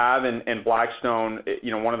 we have, and Blackstone,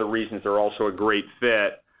 one of the reasons they're also a great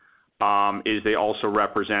fit is they also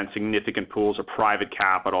represent significant pools of private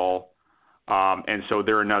capital, and so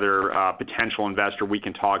they're another potential investor we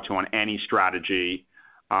can talk to on any strategy.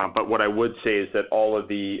 But what I would say is that all of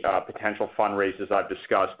the potential fundraisers I've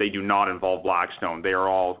discussed, they do not involve Blackstone. They are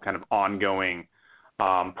all kind of ongoing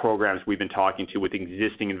programs we've been talking to with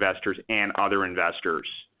existing investors and other investors.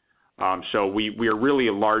 So we are really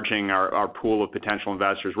enlarging our pool of potential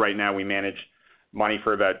investors. Right now we manage money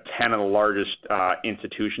for about 10 of the largest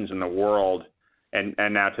institutions in the world, and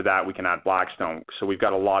now to that we can add Blackstone. So we've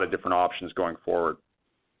got a lot of different options going forward.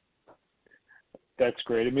 That's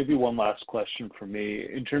great. And maybe one last question for me.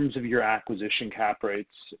 In terms of your acquisition cap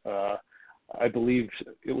rates, I believe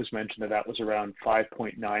it was mentioned that was around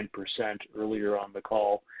 5.9% earlier on the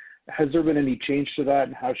call. Has there been any change to that,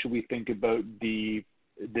 and how should we think about the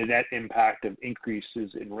net impact of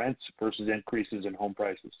increases in rents versus increases in home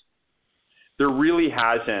prices? There really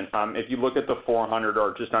hasn't. If you look at the 400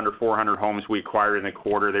 or just under 400 homes we acquired in the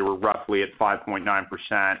quarter, they were roughly at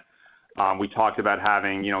 5.9%. We talked about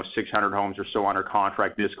having 600 homes or so under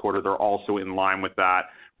contract this quarter. They're also in line with that.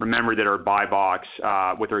 Remember that our buy box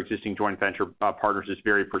with our existing joint venture partners is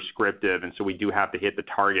very prescriptive, and so we do have to hit the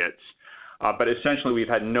targets. But essentially, we've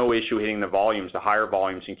had no issue hitting the higher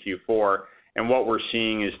volumes in Q4. And what we're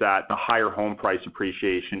seeing is that the higher home price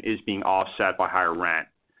appreciation is being offset by higher rent.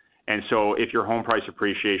 And so if your home price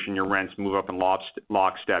appreciation, your rents move up in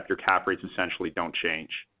lockstep, your cap rates essentially don't change.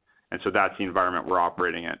 And so that's the environment we're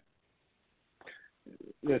operating in.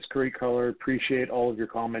 That's great color. Appreciate all of your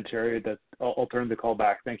commentary. I'll turn the call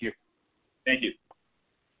back. Thank you. Thank you.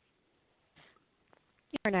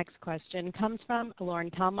 Our next question comes from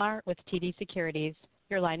Lorne Kalmar with TD Securities.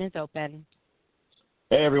 Your line is open.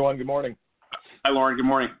 Hey, everyone. Good morning. Hi, Lauren. Good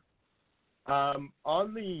morning.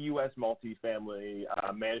 On the U.S. multifamily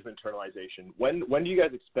management internalization, when do you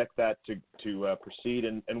guys expect that to proceed,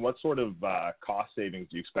 and what sort of cost savings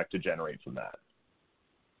do you expect to generate from that?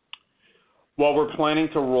 Well, we're planning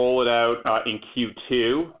to roll it out in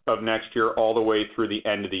Q2 of next year all the way through the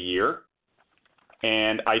end of the year.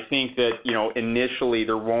 And I think that, initially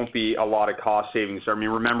there won't be a lot of cost savings. I mean,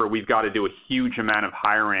 remember, we've got to do a huge amount of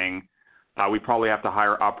hiring. We probably have to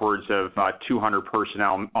hire upwards of 200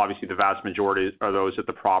 personnel. Obviously, the vast majority are those at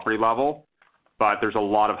the property level. But there's a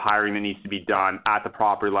lot of hiring that needs to be done at the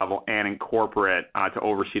property level and in corporate to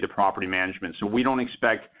oversee the property management. So we don't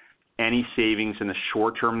expect any savings in the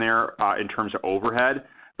short term there in terms of overhead.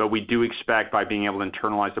 But we do expect by being able to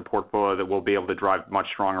internalize the portfolio that we'll be able to drive much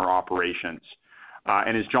stronger operations.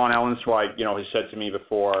 And as John Ellenzweig, has said to me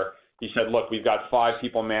before, he said, look, we've got 5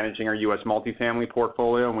 people managing our U.S. multifamily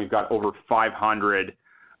portfolio, and we've got over 500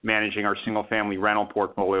 managing our single-family rental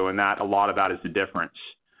portfolio, and a lot of that is the difference,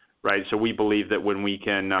 right? So we believe that when we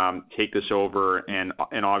can take this over and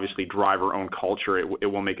obviously drive our own culture, it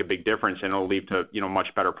will make a big difference, and it'll lead to, much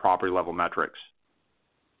better property-level metrics.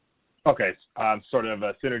 Okay, sort of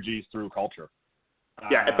synergies through culture.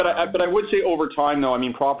 Yeah, but I would say over time, though, I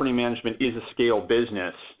mean, property management is a scale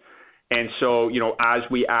business. And so, as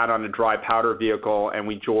we add on a dry powder vehicle and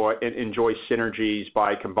we enjoy synergies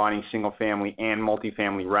by combining single-family and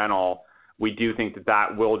multifamily rental, we do think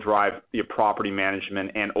that will drive the property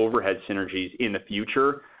management and overhead synergies in the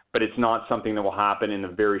future. But it's not something that will happen in the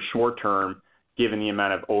very short term, given the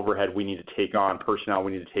amount of overhead we need to take on, personnel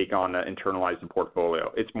we need to take on to internalize the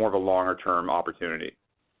portfolio. It's more of a longer-term opportunity.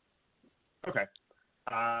 Okay.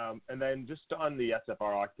 And then just on the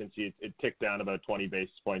SFR occupancy, it ticked down about 20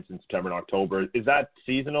 basis points in September and October. Is that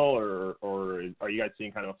seasonal, or are you guys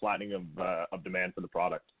seeing kind of a flattening of demand for the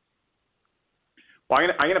product? Well,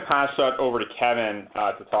 I'm going to pass that over to Kevin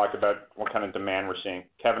to talk about what kind of demand we're seeing.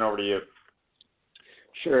 Kevin, over to you.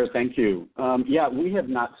 Sure, thank you. We have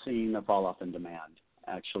not seen a fall off in demand.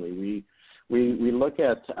 Actually, we look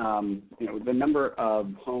at the number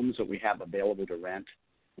of homes that we have available to rent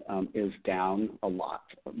is down a lot,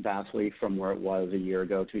 vastly from where it was a year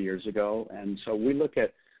ago, 2 years ago. And so we look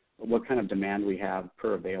at what kind of demand we have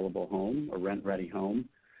per available home or rent-ready home.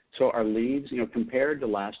 So our leads, compared to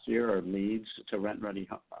last year, our leads to rent-ready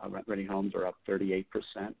homes are up 38%.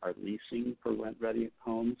 Our leasing for rent-ready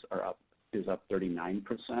homes is up 39%.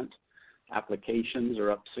 Applications are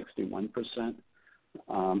up 61%.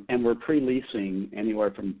 And we're pre-leasing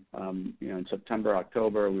anywhere from, in September,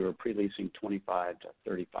 October, we were pre-leasing 25 to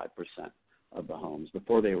 35% of the homes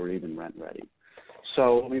before they were even rent ready.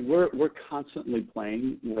 So, I mean, we're constantly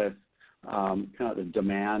playing with kind of the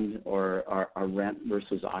demand or our rent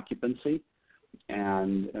versus occupancy.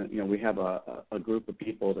 And, we have a group of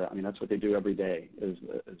people that, that's what they do every day is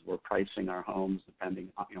we're pricing our homes depending,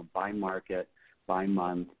 by market, by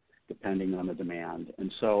month, depending on the demand. And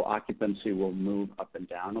so occupancy will move up and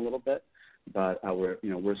down a little bit, but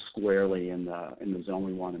we're squarely in the zone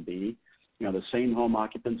we want to be. The same home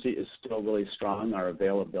occupancy is still really strong. Our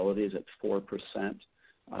availability is at 4%,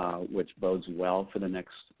 which bodes well for the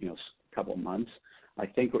next, couple months. I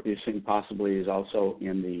think what you're seeing possibly is also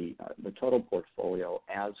in the total portfolio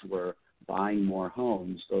as we're buying more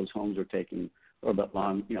homes. Those homes are taking a little bit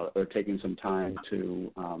long, they're taking some time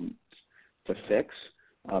to fix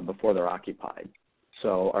before they're occupied.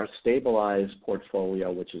 So our stabilized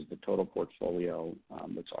portfolio, which is the total portfolio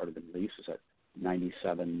that's already been leased, is at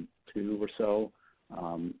 97.2 or so.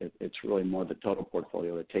 It's really more the total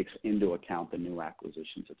portfolio that takes into account the new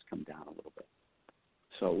acquisitions that's come down a little bit.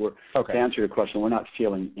 So to answer your question, we're not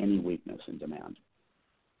feeling any weakness in demand.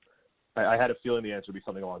 I had a feeling the answer would be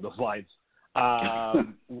something along those lines.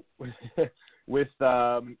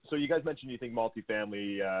 So you guys mentioned you think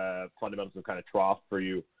multifamily fundamentals have kind of troughed for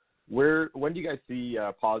you. When do you guys see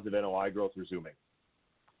positive NOI growth resuming?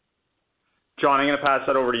 John, I'm going to pass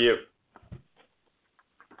that over to you.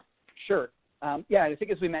 Sure. I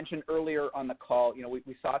think as we mentioned earlier on the call,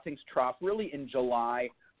 we saw things trough really in July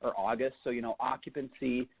or August. So,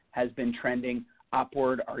 occupancy has been trending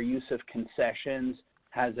upward. Our use of concessions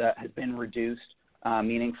has been reduced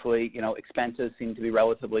meaningfully. Expenses seem to be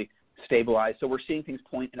relatively stabilized. So we're seeing things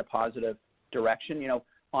point in a positive direction.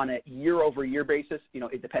 On a year-over-year basis,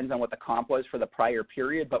 it depends on what the comp was for the prior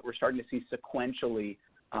period, but we're starting to see sequentially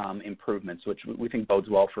improvements, which we think bodes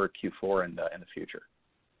well for Q4 and in the future.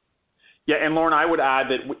 Yeah, and Lauren, I would add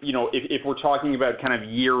that, if we're talking about kind of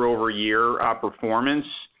year-over-year performance,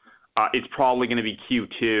 it's probably going to be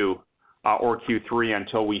Q2 or Q3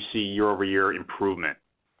 until we see year-over-year improvement,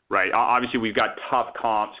 right? Obviously, we've got tough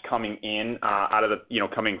comps coming in out of the,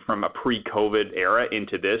 coming from a pre-COVID era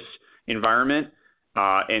into this environment.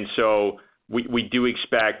 And so we do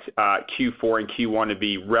expect Q4 and Q1 to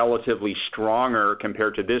be relatively stronger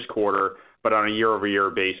compared to this quarter, but on a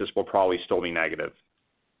year-over-year basis, we'll probably still be negative.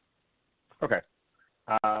 Okay.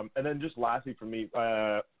 And then just lastly for me,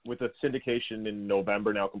 with the syndication in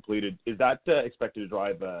November now completed, is that expected to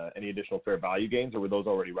drive any additional fair value gains, or were those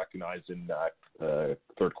already recognized in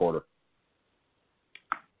third quarter?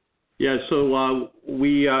 Yeah, so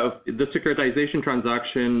the securitization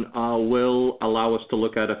transaction will allow us to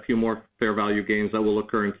look at a few more fair value gains that will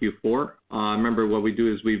occur in Q4. Remember, what we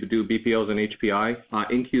do is we do BPOs and HPI.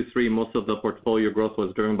 In Q3, most of the portfolio growth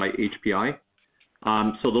was driven by HPI.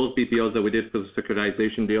 So those BPOs that we did for the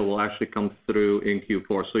securitization deal will actually come through in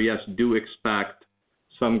Q4. So yes, do expect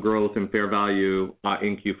some growth in fair value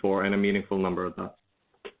in Q4 and a meaningful number of that.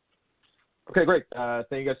 Okay, great.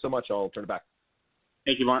 Thank you guys so much. I'll turn it back.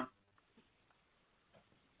 Thank you, Mark.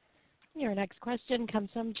 Your next question comes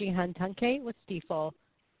from Jihan Tunke with Stifel.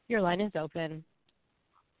 Your line is open.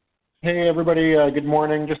 Hey, everybody. Good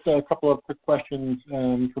morning. Just a couple of quick questions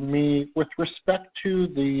from me. With respect to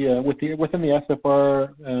within the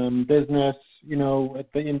SFR business,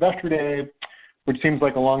 at the Investor Day, which seems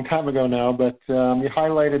like a long time ago now, but you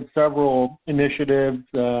highlighted several initiatives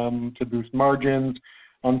to boost margins.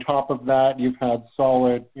 On top of that, you've had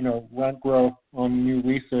solid, rent growth on new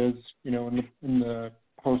leases, in the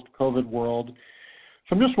post-COVID world.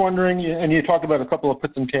 So I'm just wondering, and you talked about a couple of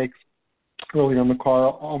puts and takes earlier on the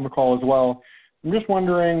call as well. I'm just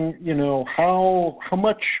wondering, how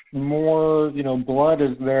much more, blood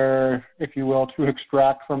is there, if you will, to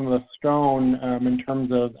extract from the stone in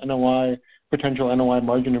terms of potential NOI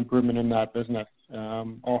margin improvement in that business,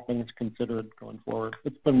 all things considered going forward.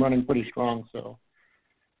 It's been running pretty strong, so.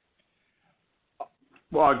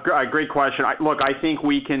 Well, great question. Look, I think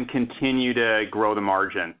we can continue to grow the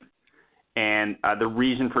margin. And the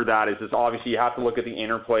reason for that is obviously you have to look at the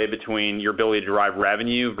interplay between your ability to drive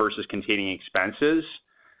revenue versus containing expenses.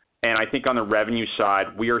 And I think on the revenue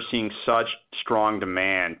side, we are seeing such strong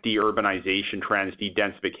demand, deurbanization trends,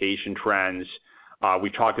 de-densification trends. We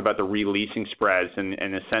talked about the releasing spreads and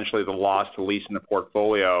essentially the loss to lease in the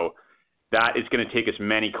portfolio. That is going to take us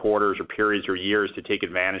many quarters or periods or years to take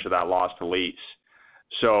advantage of that loss to lease.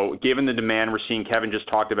 So given the demand we're seeing, Kevin just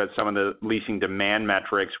talked about some of the leasing demand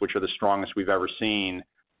metrics, which are the strongest we've ever seen.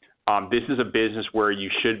 This is a business where you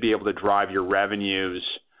should be able to drive your revenues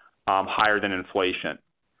higher than inflation.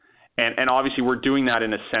 And obviously we're doing that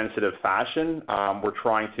in a sensitive fashion. We're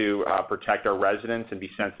trying to protect our residents and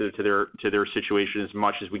be sensitive to their situation as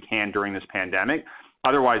much as we can during this pandemic.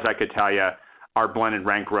 Otherwise, I could tell you, our blended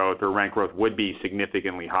rent growth would be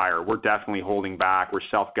significantly higher. We're definitely holding back. We're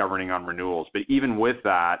self-governing on renewals. But even with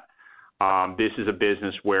that, this is a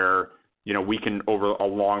business where, we can, over a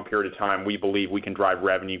long period of time, we believe we can drive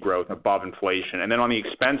revenue growth above inflation. And then on the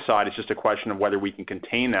expense side, it's just a question of whether we can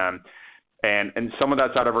contain them. And some of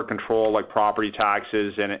that's out of our control, like property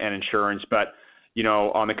taxes and insurance. But,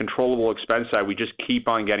 on the controllable expense side, we just keep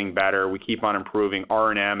on getting better. We keep on improving.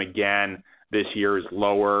 R&M, again, this year is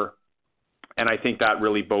lower. And I think that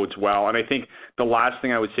really bodes well. And I think the last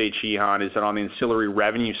thing I would say, Jihan, is that on the ancillary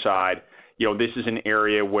revenue side, this is an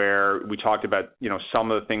area where we talked about,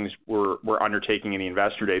 some of the things we're undertaking in the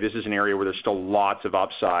Investor Day. This is an area where there's still lots of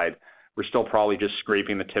upside. We're still probably just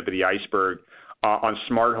scraping the tip of the iceberg. On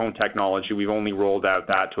smart home technology, we've only rolled out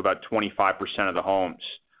that to about 25% of the homes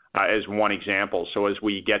as one example. So as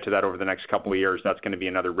we get to that over the next couple of years, that's going to be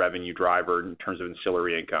another revenue driver in terms of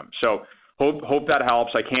ancillary income. So Hope that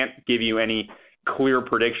helps. I can't give you any clear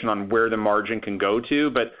prediction on where the margin can go to,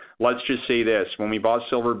 but let's just say this. When we bought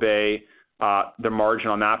Silver Bay, the margin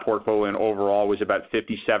on that portfolio and overall was about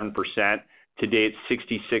 57%. Today it's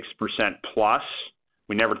 66% plus.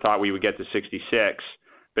 We never thought we would get to 66,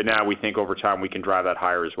 but now we think over time we can drive that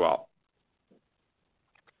higher as well.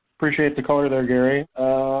 Appreciate the color there, Gary.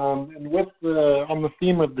 And on the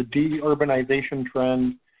theme of the deurbanization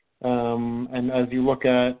trend, and as you look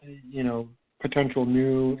at, potential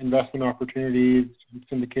new investment opportunities,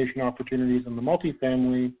 syndication opportunities in the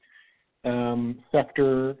multifamily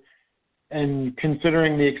sector, and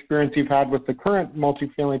considering the experience you've had with the current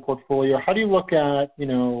multifamily portfolio, how do you look at,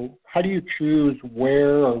 how do you choose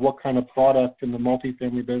where or what kind of product in the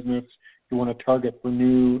multifamily business you want to target for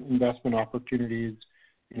new investment opportunities,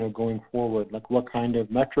 going forward? Like what kind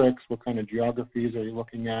of metrics, what kind of geographies are you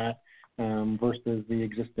looking at? versus the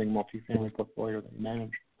existing multifamily portfolio that you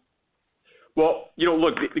manage? Well,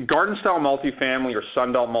 look, the garden-style multifamily or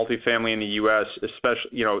Sunbelt multifamily in the U.S.,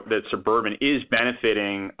 especially, the suburban, is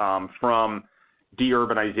benefiting from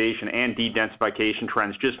deurbanization and de-densification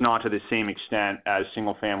trends, just not to the same extent as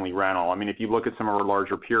single-family rental. I mean, if you look at some of our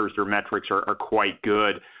larger peers, their metrics are quite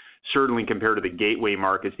good, certainly compared to the gateway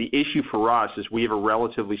markets. The issue for us is we have a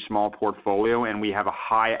relatively small portfolio, and we have a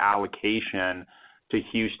high allocation to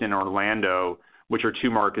Houston, Orlando, which are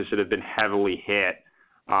two markets that have been heavily hit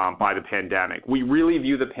by the pandemic. We really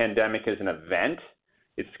view the pandemic as an event.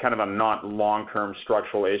 It's kind of a not long-term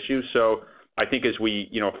structural issue. So I think as we,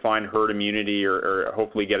 find herd immunity or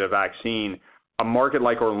hopefully get a vaccine, a market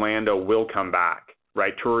like Orlando will come back,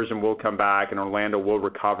 right? Tourism will come back and Orlando will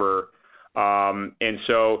recover. And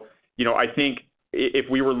so, I think if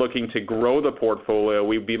we were looking to grow the portfolio,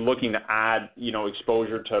 we'd be looking to add,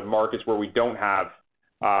 exposure to markets where we don't have,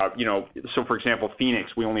 so for example,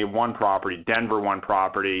 Phoenix, we only have one property, Denver, one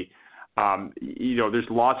property. There's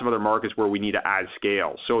lots of other markets where we need to add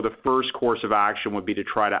scale. So the first course of action would be to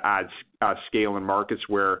try to add scale in markets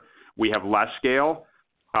where we have less scale.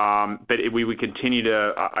 But we would continue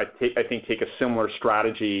to, I think, take a similar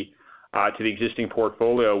strategy to the existing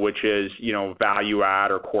portfolio, which is, value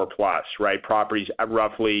add or core plus, right? Properties at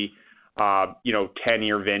roughly,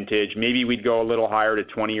 10-year vintage. Maybe we'd go a little higher to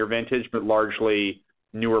 20-year vintage, but largely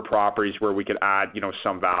newer properties where we could add,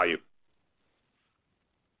 some value.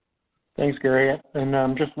 Thanks, Gary.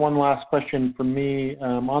 And just one last question from me.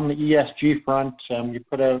 On the ESG front, you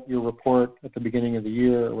put out your report at the beginning of the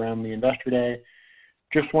year around the Investor Day.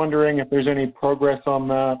 Just wondering if there's any progress on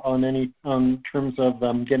that, on terms of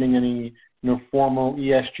getting any formal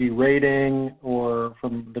ESG rating or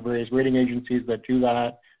from the various rating agencies that do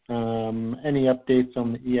that. Any updates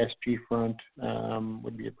on the ESG front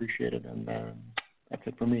would be appreciated. And that's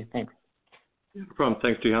it for me. Thanks. No problem.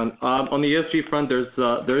 Thanks, Jihan. On the ESG front,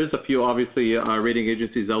 there is a few, obviously, rating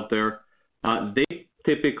agencies out there. They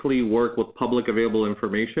typically work with public available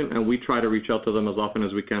information, and we try to reach out to them as often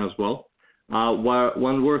as we can as well.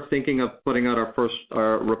 When we're thinking of putting out our first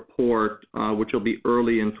report, which will be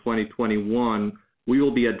early in 2021, we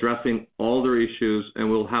will be addressing all their issues, and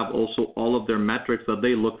we'll have also all of their metrics that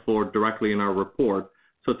they look for directly in our report.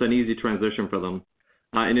 So it's an easy transition for them.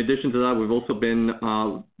 In addition to that, we've also been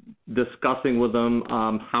discussing with them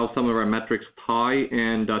how some of our metrics tie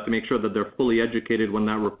and to make sure that they're fully educated when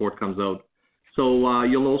that report comes out. So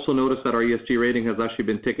you'll also notice that our ESG rating has actually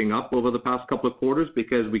been ticking up over the past couple of quarters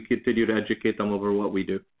because we continue to educate them over what we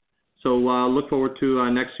do. So look forward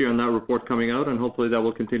to next year and that report coming out, and hopefully that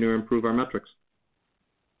will continue to improve our metrics.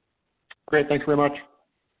 Great. Thanks very much.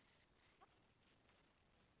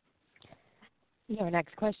 Your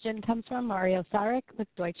next question comes from Mario Saric with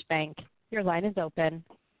Deutsche Bank. Your line is open.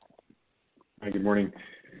 Hi, good morning.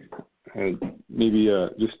 Maybe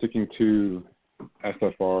just sticking to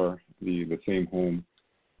SFR, the same home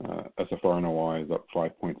SFR NOI is up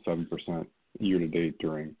 5.7% year to date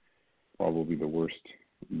during probably the worst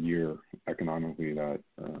year economically that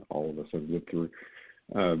all of us have lived through.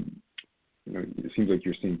 It seems like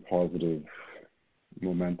you're seeing positive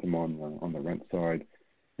momentum on the rent side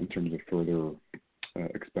in terms of further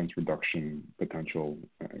expense reduction potential.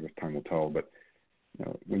 I guess time will tell, but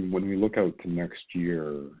when we look out to next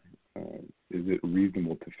year, is it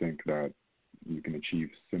reasonable to think that you can achieve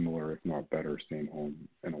similar, if not better, same home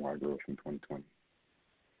NOI growth in 2020?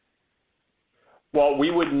 Well, we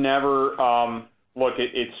would never look.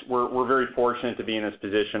 We're very fortunate to be in this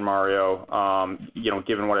position, Mario.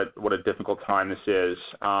 Given what a difficult time this is.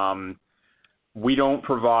 We don't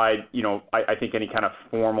provide, I think any kind of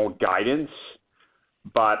formal guidance,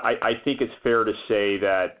 but I think it's fair to say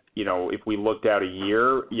that, if we looked out a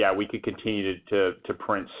year, we could continue to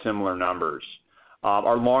print similar numbers.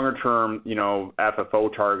 Our longer term,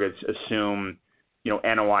 FFO targets assume,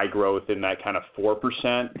 NOI growth in that kind of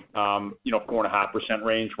 4%, 4.5%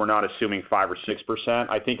 range. We're not assuming 5 or 6%.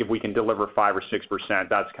 I think if we can deliver 5 or 6%,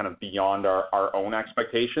 that's kind of beyond our own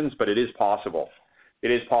expectations, but it is possible.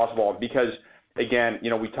 It is possible because, again,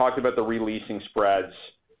 we talked about the releasing spreads.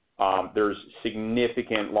 There's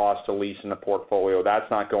significant loss to lease in the portfolio.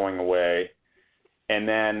 That's not going away. And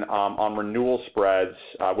then on renewal spreads,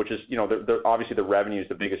 which is, obviously the revenue is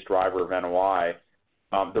the biggest driver of NOI.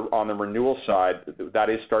 On the renewal side, that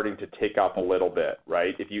is starting to tick up a little bit,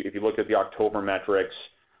 right? If you look at the October metrics,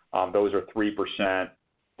 those are 3%.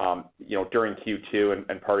 During Q2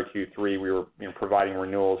 and part of Q3, we were providing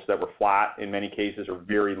renewals that were flat in many cases or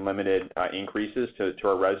very limited increases to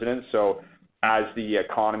our residents. So as the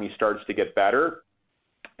economy starts to get better,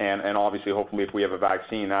 and obviously hopefully if we have a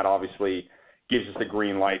vaccine, that obviously gives us the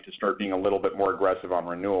green light to start being a little bit more aggressive on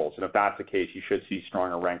renewals. And if that's the case, you should see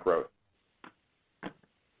stronger rent growth.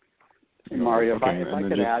 Mario, if I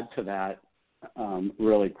could add to that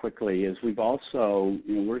really quickly, is we've also,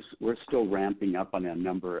 we're still ramping up on a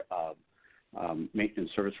number of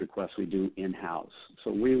maintenance service requests we do in-house.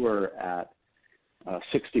 So we were at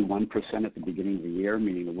 61% at the beginning of the year,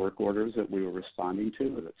 meaning the work orders that we were responding to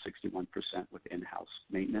was at 61% with in-house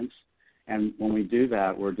maintenance. And when we do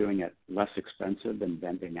that, we're doing it less expensive than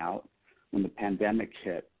vending out. When the pandemic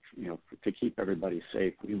hit, to keep everybody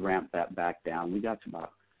safe, we ramped that back down. We got to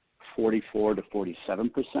about 44 to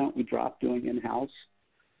 47% we dropped doing in-house.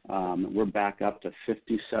 We're back up to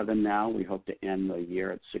 57 now. We hope to end the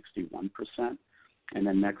year at 61%. And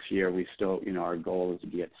then next year, we still, our goal is to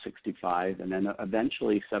be at 65, and then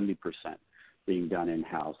eventually 70% being done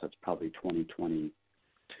in-house. That's probably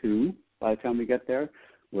 2022 by the time we get there.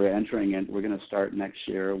 We're going to start next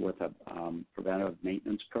year with a preventive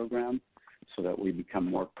maintenance program so that we become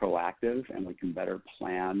more proactive and we can better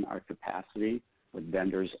plan our capacity with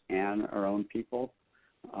vendors and our own people.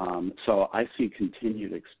 So I see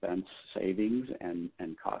continued expense savings and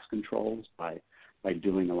cost controls by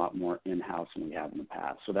doing a lot more in-house than we have in the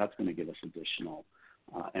past. So that's going to give us additional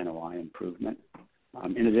NOI improvement,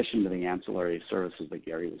 in addition to the ancillary services that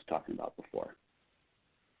Gary was talking about before.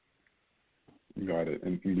 Got it.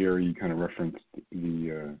 And Gary, you kind of referenced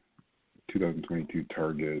the 2022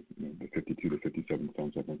 target, the 52 to 57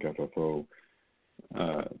 cents, I think FFO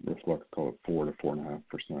reflects, call it 4 to 4.5%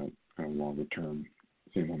 kind of longer term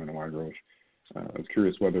same home NOI growth. I was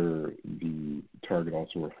curious whether the target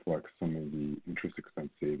also reflects some of the interest expense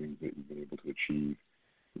savings that you've been able to achieve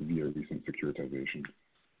via recent securitization.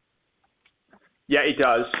 Yeah, it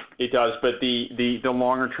does. It does. But the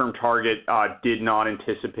longer-term target did not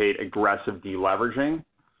anticipate aggressive deleveraging.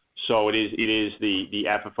 So it is the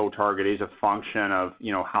FFO target is a function of,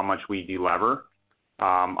 how much we delever.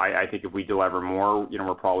 I think if we delever more,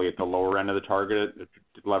 we're probably at the lower end of the target. If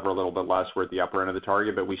we delever a little bit less, we're at the upper end of the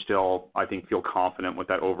target. But we still, I think, feel confident with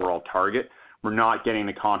that overall target. We're not getting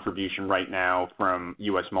the contribution right now from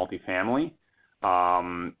U.S. multifamily.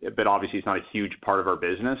 But obviously it's not a huge part of our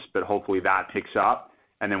business, but hopefully that picks up,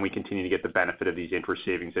 and then we continue to get the benefit of these interest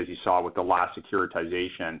savings, as you saw with the last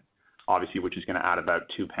securitization, obviously, which is going to add about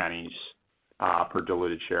 2 pennies per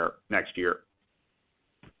diluted share next year.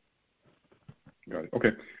 Got it. Okay.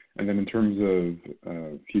 And then in terms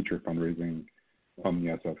of future fundraising on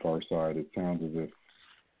the SFR side, it sounds as if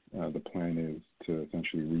the plan is to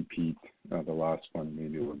essentially repeat the last fund,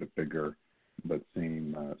 maybe a little bit bigger, but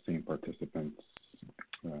same participants,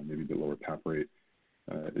 maybe a bit lower cap rate.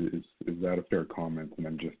 Is that a fair comment? And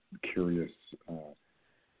I'm just curious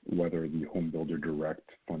whether the Home Builder Direct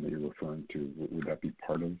fund that you're referring to, would that be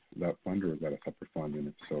part of that fund, or is that a separate fund? And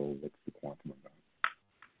if so, what's the quantum of that?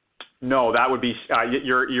 No, that would be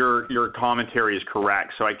your commentary is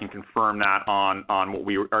correct. So I can confirm that on what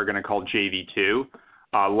we are going to call JV2,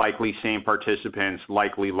 likely same participants,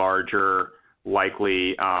 likely larger,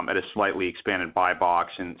 likely at a slightly expanded buy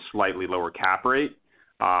box and slightly lower cap rate,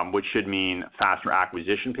 which should mean faster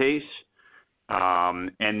acquisition pace.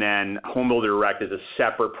 And then Home Builder Direct is a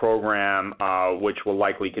separate program which will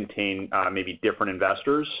likely contain maybe different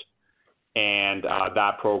investors, and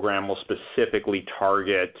that program will specifically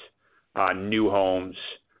target new homes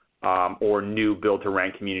or new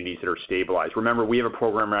build-to-rent communities that are stabilized. Remember, we have a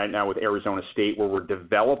program right now with Arizona State where we're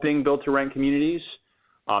developing build-to-rent communities.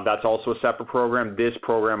 That's also a separate program. This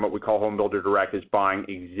program, what we call Home Builder Direct, is buying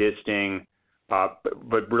existing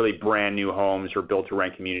but really brand new homes or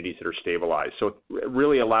build-to-rent communities that are stabilized. So it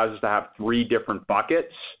really allows us to have 3 different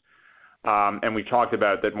buckets. And we talked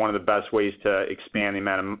about that one of the best ways to expand the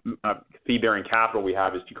amount of fee-bearing capital we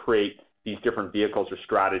have is to create these different vehicles or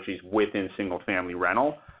strategies within single-family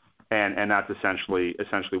rental, and that's essentially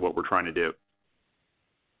what we're trying to do.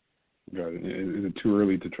 Got it. Is it too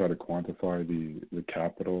early to try to quantify the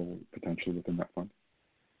capital potentially within that fund?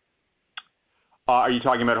 Are you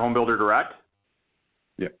talking about Home Builder Direct?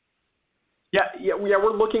 Yeah.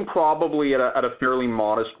 We're looking probably at a fairly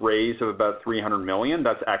modest raise of about $300 million.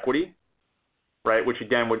 That's equity, right? Which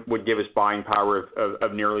again would give us buying power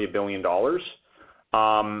of nearly $1 billion.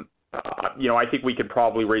 I think we could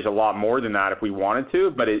probably raise a lot more than that if we wanted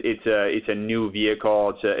to, but it's a new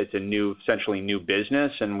vehicle. It's a new, essentially new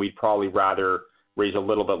business, and we'd probably rather raise a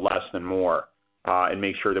little bit less than more and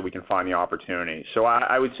make sure that we can find the opportunity. So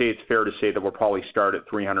I would say it's fair to say that we'll probably start at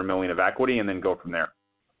 $300 million of equity and then go from there.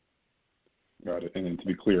 Got it. And then to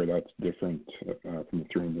be clear, that's different from the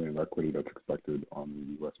 $300 million of equity that's expected on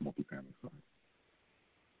the U.S. multifamily side.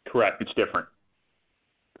 Correct. It's different.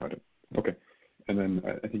 Got it. Okay. And then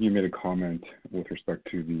I think you made a comment with respect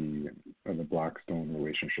to the Blackstone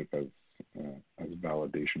relationship as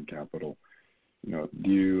validation capital. Do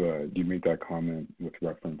you make that comment with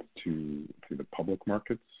reference to the public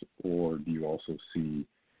markets, or do you also see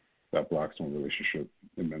that Blackstone relationship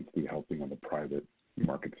immensely helping on the private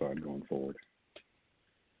market side going forward?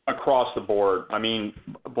 Across the board. I mean,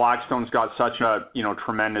 Blackstone's got such a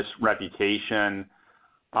tremendous reputation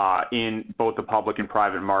in both the public and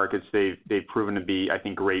private markets. They've proven to be, I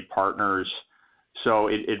think, great partners. So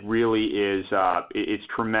it really is it's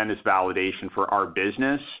tremendous validation for our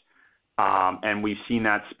business, and we've seen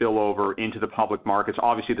that spill over into the public markets.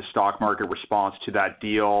 Obviously, the stock market response to that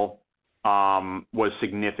deal was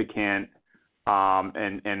significant,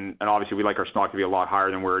 and obviously we like our stock to be a lot higher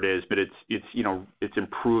than where it is, but it's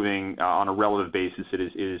improving on a relative basis. It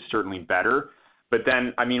is certainly better. But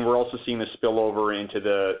then, I mean, we're also seeing this spill over into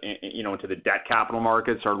the debt capital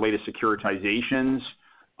markets. Our latest securitizations,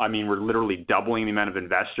 I mean, we're literally doubling the amount of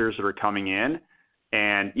investors that are coming in.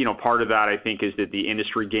 And, part of that, I think, is that the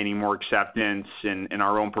industry gaining more acceptance in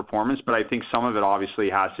our own performance. But I think some of it obviously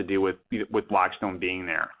has to do with Blackstone being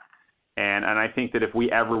there. And I think that if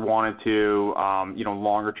we ever wanted to,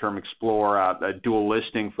 longer term explore a dual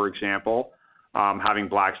listing, for example, having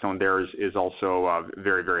Blackstone there is also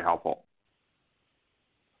very, very helpful.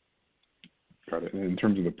 Got it. And in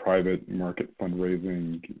terms of the private market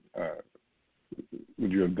fundraising,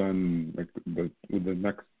 would you have done would the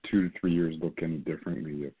next 2 to 3 years look any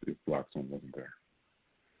differently if Blackstone wasn't there?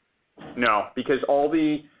 No, because all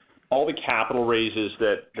the capital raises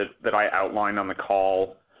that I outlined on the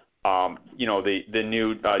call, the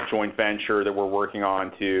new joint venture that we're working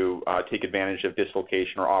on to take advantage of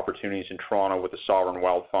dislocation or opportunities in Toronto with the Sovereign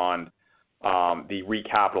Wealth Fund, the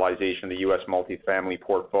recapitalization of the U.S. multifamily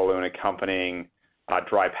portfolio and accompanying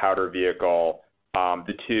dry powder vehicle,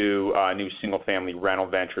 the 2 new single-family rental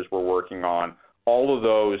ventures we're working on, all of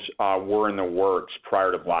those were in the works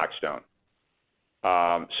prior to Blackstone.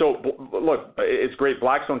 So, look, it's great.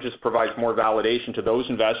 Blackstone just provides more validation to those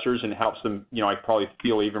investors and helps them, I probably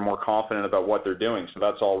feel even more confident about what they're doing. So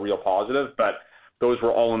that's all real positive. But those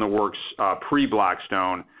were all in the works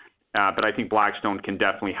pre-Blackstone. But I think Blackstone can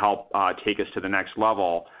definitely help take us to the next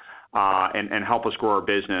level and help us grow our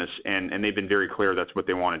business. And they've been very clear that's what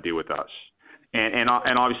they want to do with us. And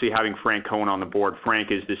obviously having Frank Cohen on the board. Frank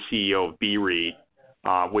is the CEO of BREIT,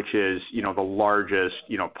 which is, the largest,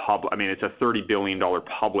 it's a $30 billion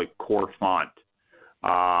public core fund.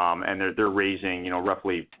 And they're raising,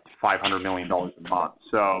 roughly $500 million a month.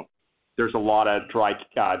 So there's a lot of dry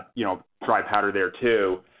powder there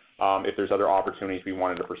too, if there's other opportunities we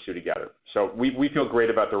wanted to pursue together. So we feel great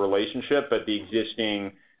about the relationship, but the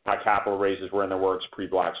existing capital raises were in the works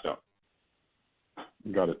pre-Blackstone.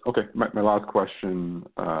 Got it. Okay. My last question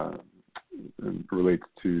relates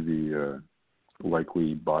to the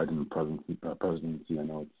likely Biden presidency. I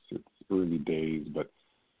know it's early days, but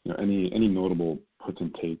any notable puts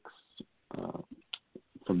and takes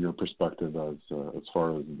from your perspective as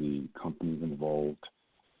far as the companies involved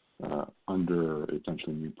under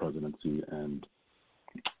essentially new presidency, and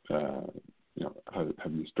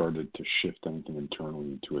have you started to shift anything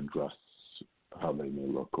internally to address how they may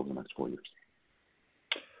look over the next 4 years?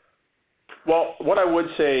 Well, what I would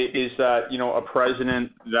say is that, a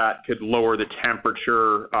president that could lower the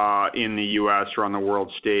temperature in the U.S. or on the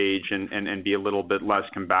world stage and be a little bit less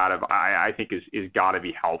combative, I think is got to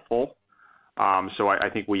be helpful. So I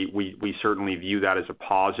think we certainly view that as a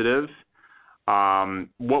positive.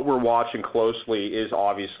 What we're watching closely is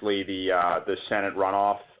obviously the Senate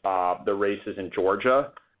runoff, the races in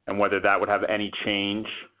Georgia, and whether that would have any change.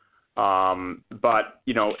 But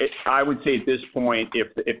I would say at this point,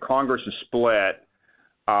 if Congress is split,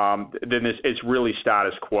 then it's really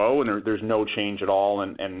status quo, and there's no change at all,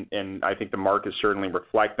 and I think the markets certainly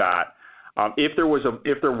reflect that. If there was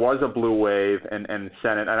a blue wave and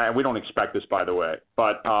Senate, and we don't expect this, by the way,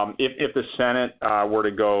 but if the Senate were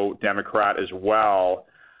to go Democrat as well,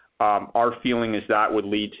 our feeling is that would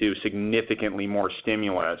lead to significantly more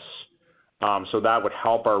stimulus. So that would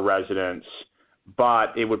help our residents, but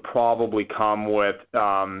it would probably come with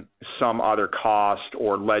some other cost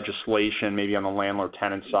or legislation, maybe on the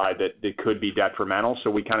landlord-tenant side, that could be detrimental. So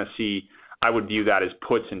we kind of I would view that as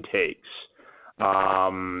puts and takes.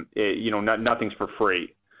 Nothing's for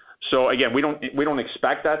free. So again, we don't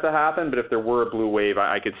expect that to happen, but if there were a blue wave,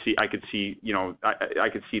 I could see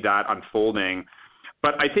that unfolding.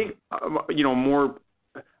 But I think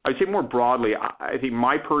I'd say more broadly, I think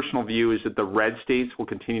my personal view is that the red states will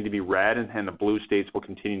continue to be red and the blue states will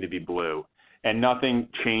continue to be blue. And nothing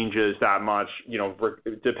changes that much,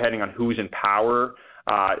 depending on who's in power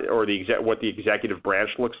or what the executive branch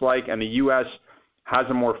looks like. And the U.S. has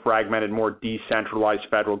a more fragmented, more decentralized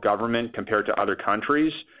federal government compared to other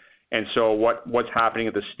countries. And so what's happening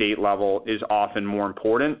at the state level is often more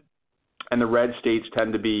important. And the red states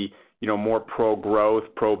tend to be, more pro-growth,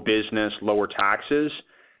 pro-business, lower taxes.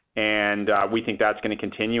 And we think that's going to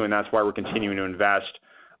continue, and that's why we're continuing to invest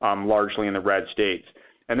largely in the red states.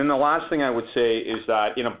 And then the last thing I would say is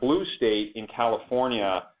that in a blue state, in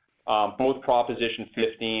California, both Proposition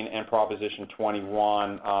 15 and Proposition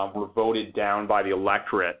 21 were voted down by the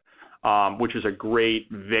electorate, which is a great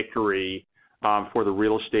victory for the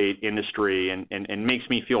real estate industry and makes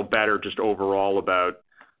me feel better just overall about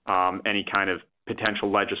any kind of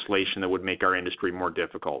potential legislation that would make our industry more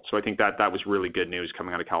difficult. So I think that was really good news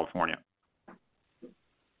coming out of California.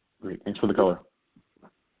 Great. Thanks for the color.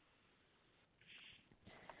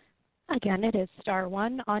 Again, it is star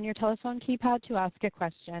one on your telephone keypad to ask a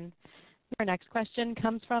question. Your next question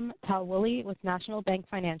comes from Tal Woolley with National Bank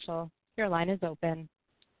Financial. Your line is open.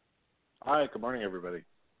 Hi, good morning, everybody.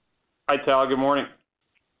 Hi, Tal. Good morning.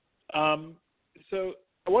 So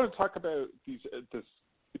I want to talk about these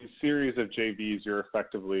series of JVs you're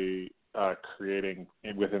effectively creating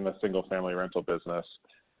within the single-family rental business.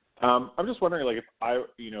 I'm just wondering,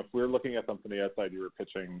 if we're looking at something outside, you were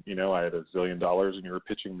pitching, I had $1 zillion and you were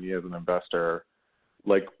pitching me as an investor,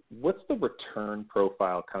 what's the return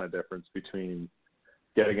profile kind of difference between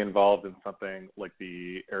getting involved in something like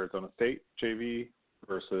the Arizona State JV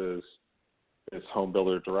versus this home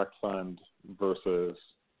builder direct fund versus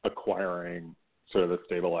acquiring sort of the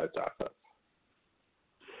stabilized assets?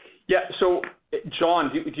 Yeah. So,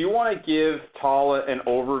 John, do you want to give Tal an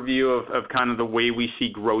overview of kind of the way we see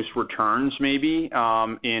gross returns, maybe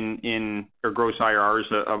or gross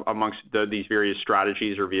IRRs amongst these various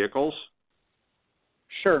strategies or vehicles?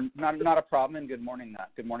 Sure, not a problem. And good morning,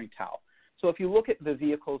 Tal. So if you look at the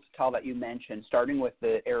vehicles, Tal, that you mentioned, starting with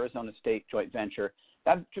the Arizona State joint venture,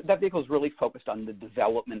 that vehicle is really focused on the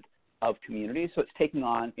development of communities. So it's taking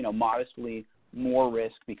on, modestly more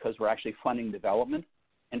risk because we're actually funding development.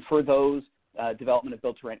 And for those development of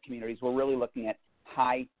built-to-rent communities, we're really looking at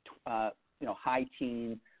high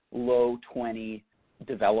teen, low 20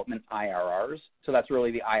 development IRRs. So that's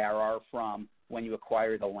really the IRR from when you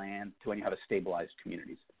acquire the land to when you have a stabilized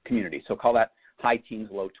community. So call that high teens,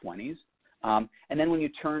 low 20s. And then when you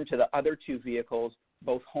turn to the other two vehicles,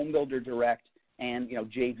 both Home Builder Direct and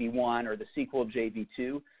JV1 or the sequel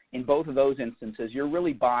JV2, in both of those instances, you're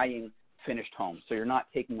really buying finished homes. So you're not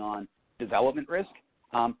taking on development risk.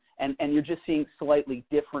 And you're just seeing slightly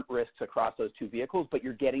different risks across those two vehicles, but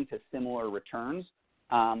you're getting to similar returns,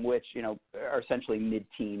 which are essentially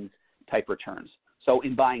mid-teens type returns. So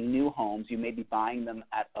in buying new homes, you may be buying them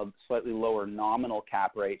at a slightly lower nominal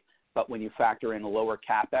cap rate, but when you factor in a lower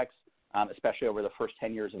capex, especially over the first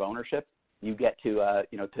 10 years of ownership, you get to a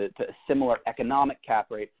similar economic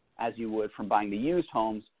cap rate as you would from buying the used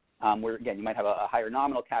homes, where again you might have a higher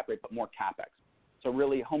nominal cap rate but more capex. So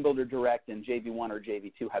really, Home Builder Direct and JV1 or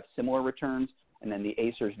JV2 have similar returns, and then the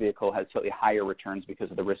ACERS vehicle has slightly higher returns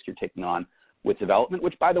because of the risk you're taking on with development,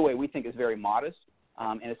 which, by the way, we think is very modest,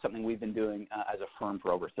 and it's something we've been doing as a firm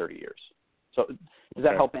for over 30 years. So does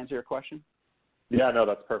that help answer your question? Yeah, no,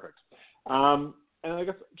 that's perfect. And I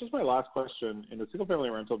guess just my last question, in the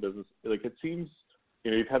single-family rental business, it seems,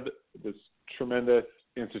 you've had this tremendous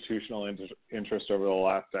institutional interest over the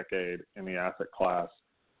last decade in the asset class.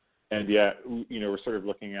 And yet, we're sort of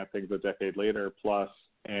looking at things a decade later plus.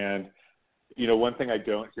 And, one thing I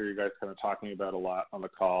don't hear you guys kind of talking about a lot on the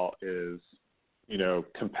call is,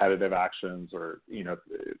 competitive actions or,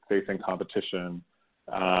 facing competition,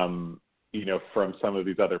 from some of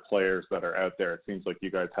these other players that are out there. It seems like you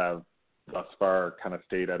guys have thus far kind of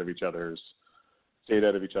stayed out of each other's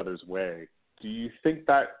way. Do you think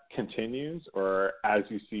that continues, or as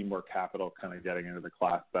you see more capital kind of getting into the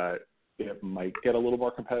class, that it might get a little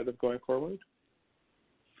more competitive going forward?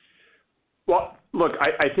 Well, look,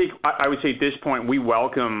 I think I would say at this point we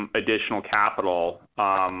welcome additional capital.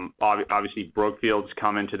 Obviously, Brookfield's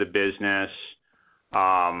come into the business,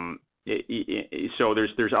 so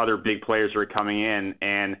there's other big players that are coming in,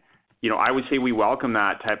 and I would say we welcome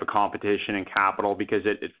that type of competition and capital because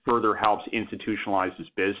it further helps institutionalize this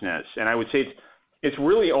business. And I would say it's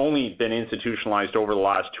really only been institutionalized over the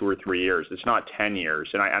last 2 or 3 years. It's not 10 years.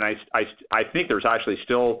 And I think there's actually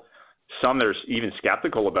still some that are even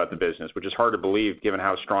skeptical about the business, which is hard to believe given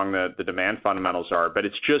how strong the demand fundamentals are. But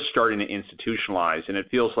it's just starting to institutionalize. And it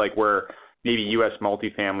feels like where maybe U.S.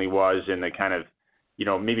 multifamily was in the kind of,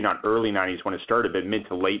 maybe not early 90s when it started, but mid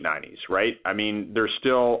to late 90s, right? I mean, there's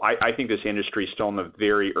still, I think this industry is still in the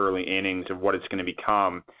very early innings of what it's going to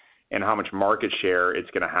become. and how much market share it's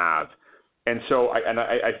going to have. And so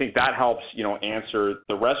I think that helps, answer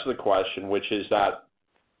the rest of the question, which is that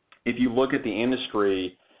if you look at the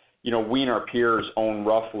industry, we and our peers own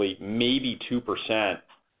roughly maybe 2%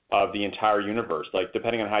 of the entire universe. Like,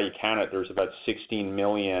 depending on how you count it, there's about 16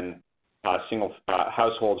 million single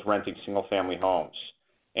households renting single-family homes,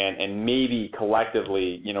 and maybe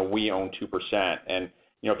collectively, we own 2%. And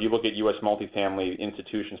if you look at U.S. multifamily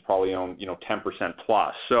institutions, probably own 10%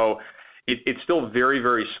 plus. So it's still very,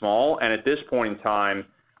 very small. And at this point in time,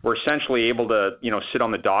 we're essentially able to sit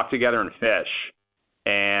on the dock together and fish,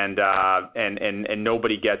 and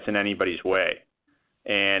nobody gets in anybody's way.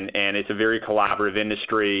 And it's a very collaborative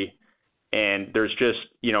industry. And there's just,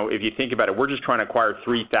 if you think about it, we're just trying to acquire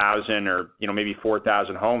 3,000 or, maybe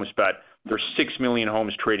 4,000 homes, but there's 6 million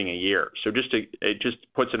homes trading a year. So it just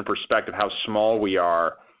puts into perspective how small we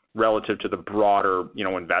are relative to the broader,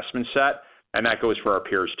 investment set. And that goes for our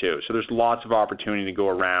peers too. So there's lots of opportunity to go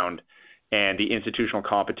around, and the institutional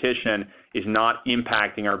competition is not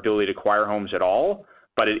impacting our ability to acquire homes at all,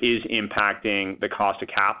 but it is impacting the cost of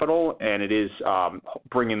capital, and it is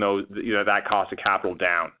bringing that cost of capital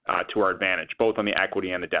down to our advantage, both on the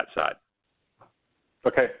equity and the debt side.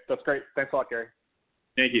 Okay, that's great. Thanks a lot, Gary.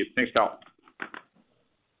 Thank you. Thanks, Tal.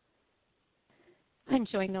 I'm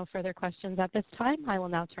showing no further questions at this time. I will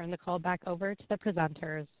now turn the call back over to the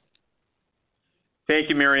presenters. Thank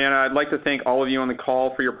you, Mariana. I'd like to thank all of you on the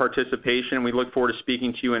call for your participation. We look forward to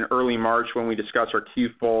speaking to you in early March when we discuss our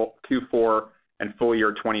Q4 and full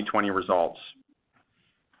year 2020 results.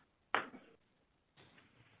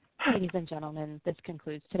 Ladies and gentlemen, this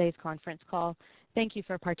concludes today's conference call. Thank you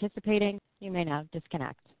for participating. You may now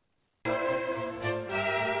disconnect.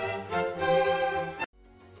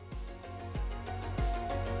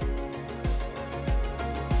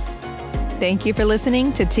 Thank you for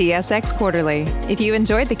listening to TSX Quarterly. If you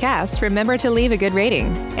enjoyed the cast, remember to leave a good rating.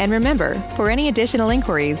 And remember, for any additional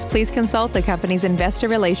inquiries, please consult the company's investor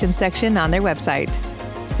relations section on their website.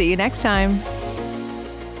 See you next time.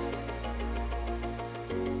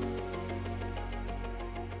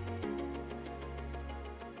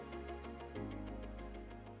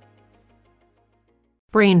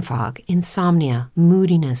 Brain fog, insomnia,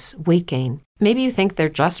 moodiness, weight gain. Maybe you think they're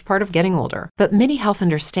just part of getting older, but MIDI Health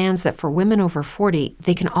understands that for women over 40,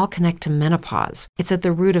 they can all connect to menopause. It's at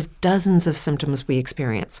the root of dozens of symptoms we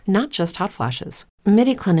experience, not just hot flashes.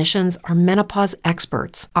 MIDI clinicians are menopause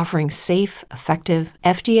experts, offering safe, effective,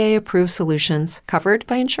 FDA-approved solutions covered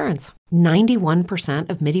by insurance.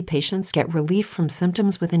 91% of MIDI patients get relief from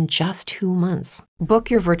symptoms within just 2 months.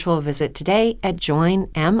 Book your virtual visit today at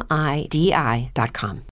joinmidi.com.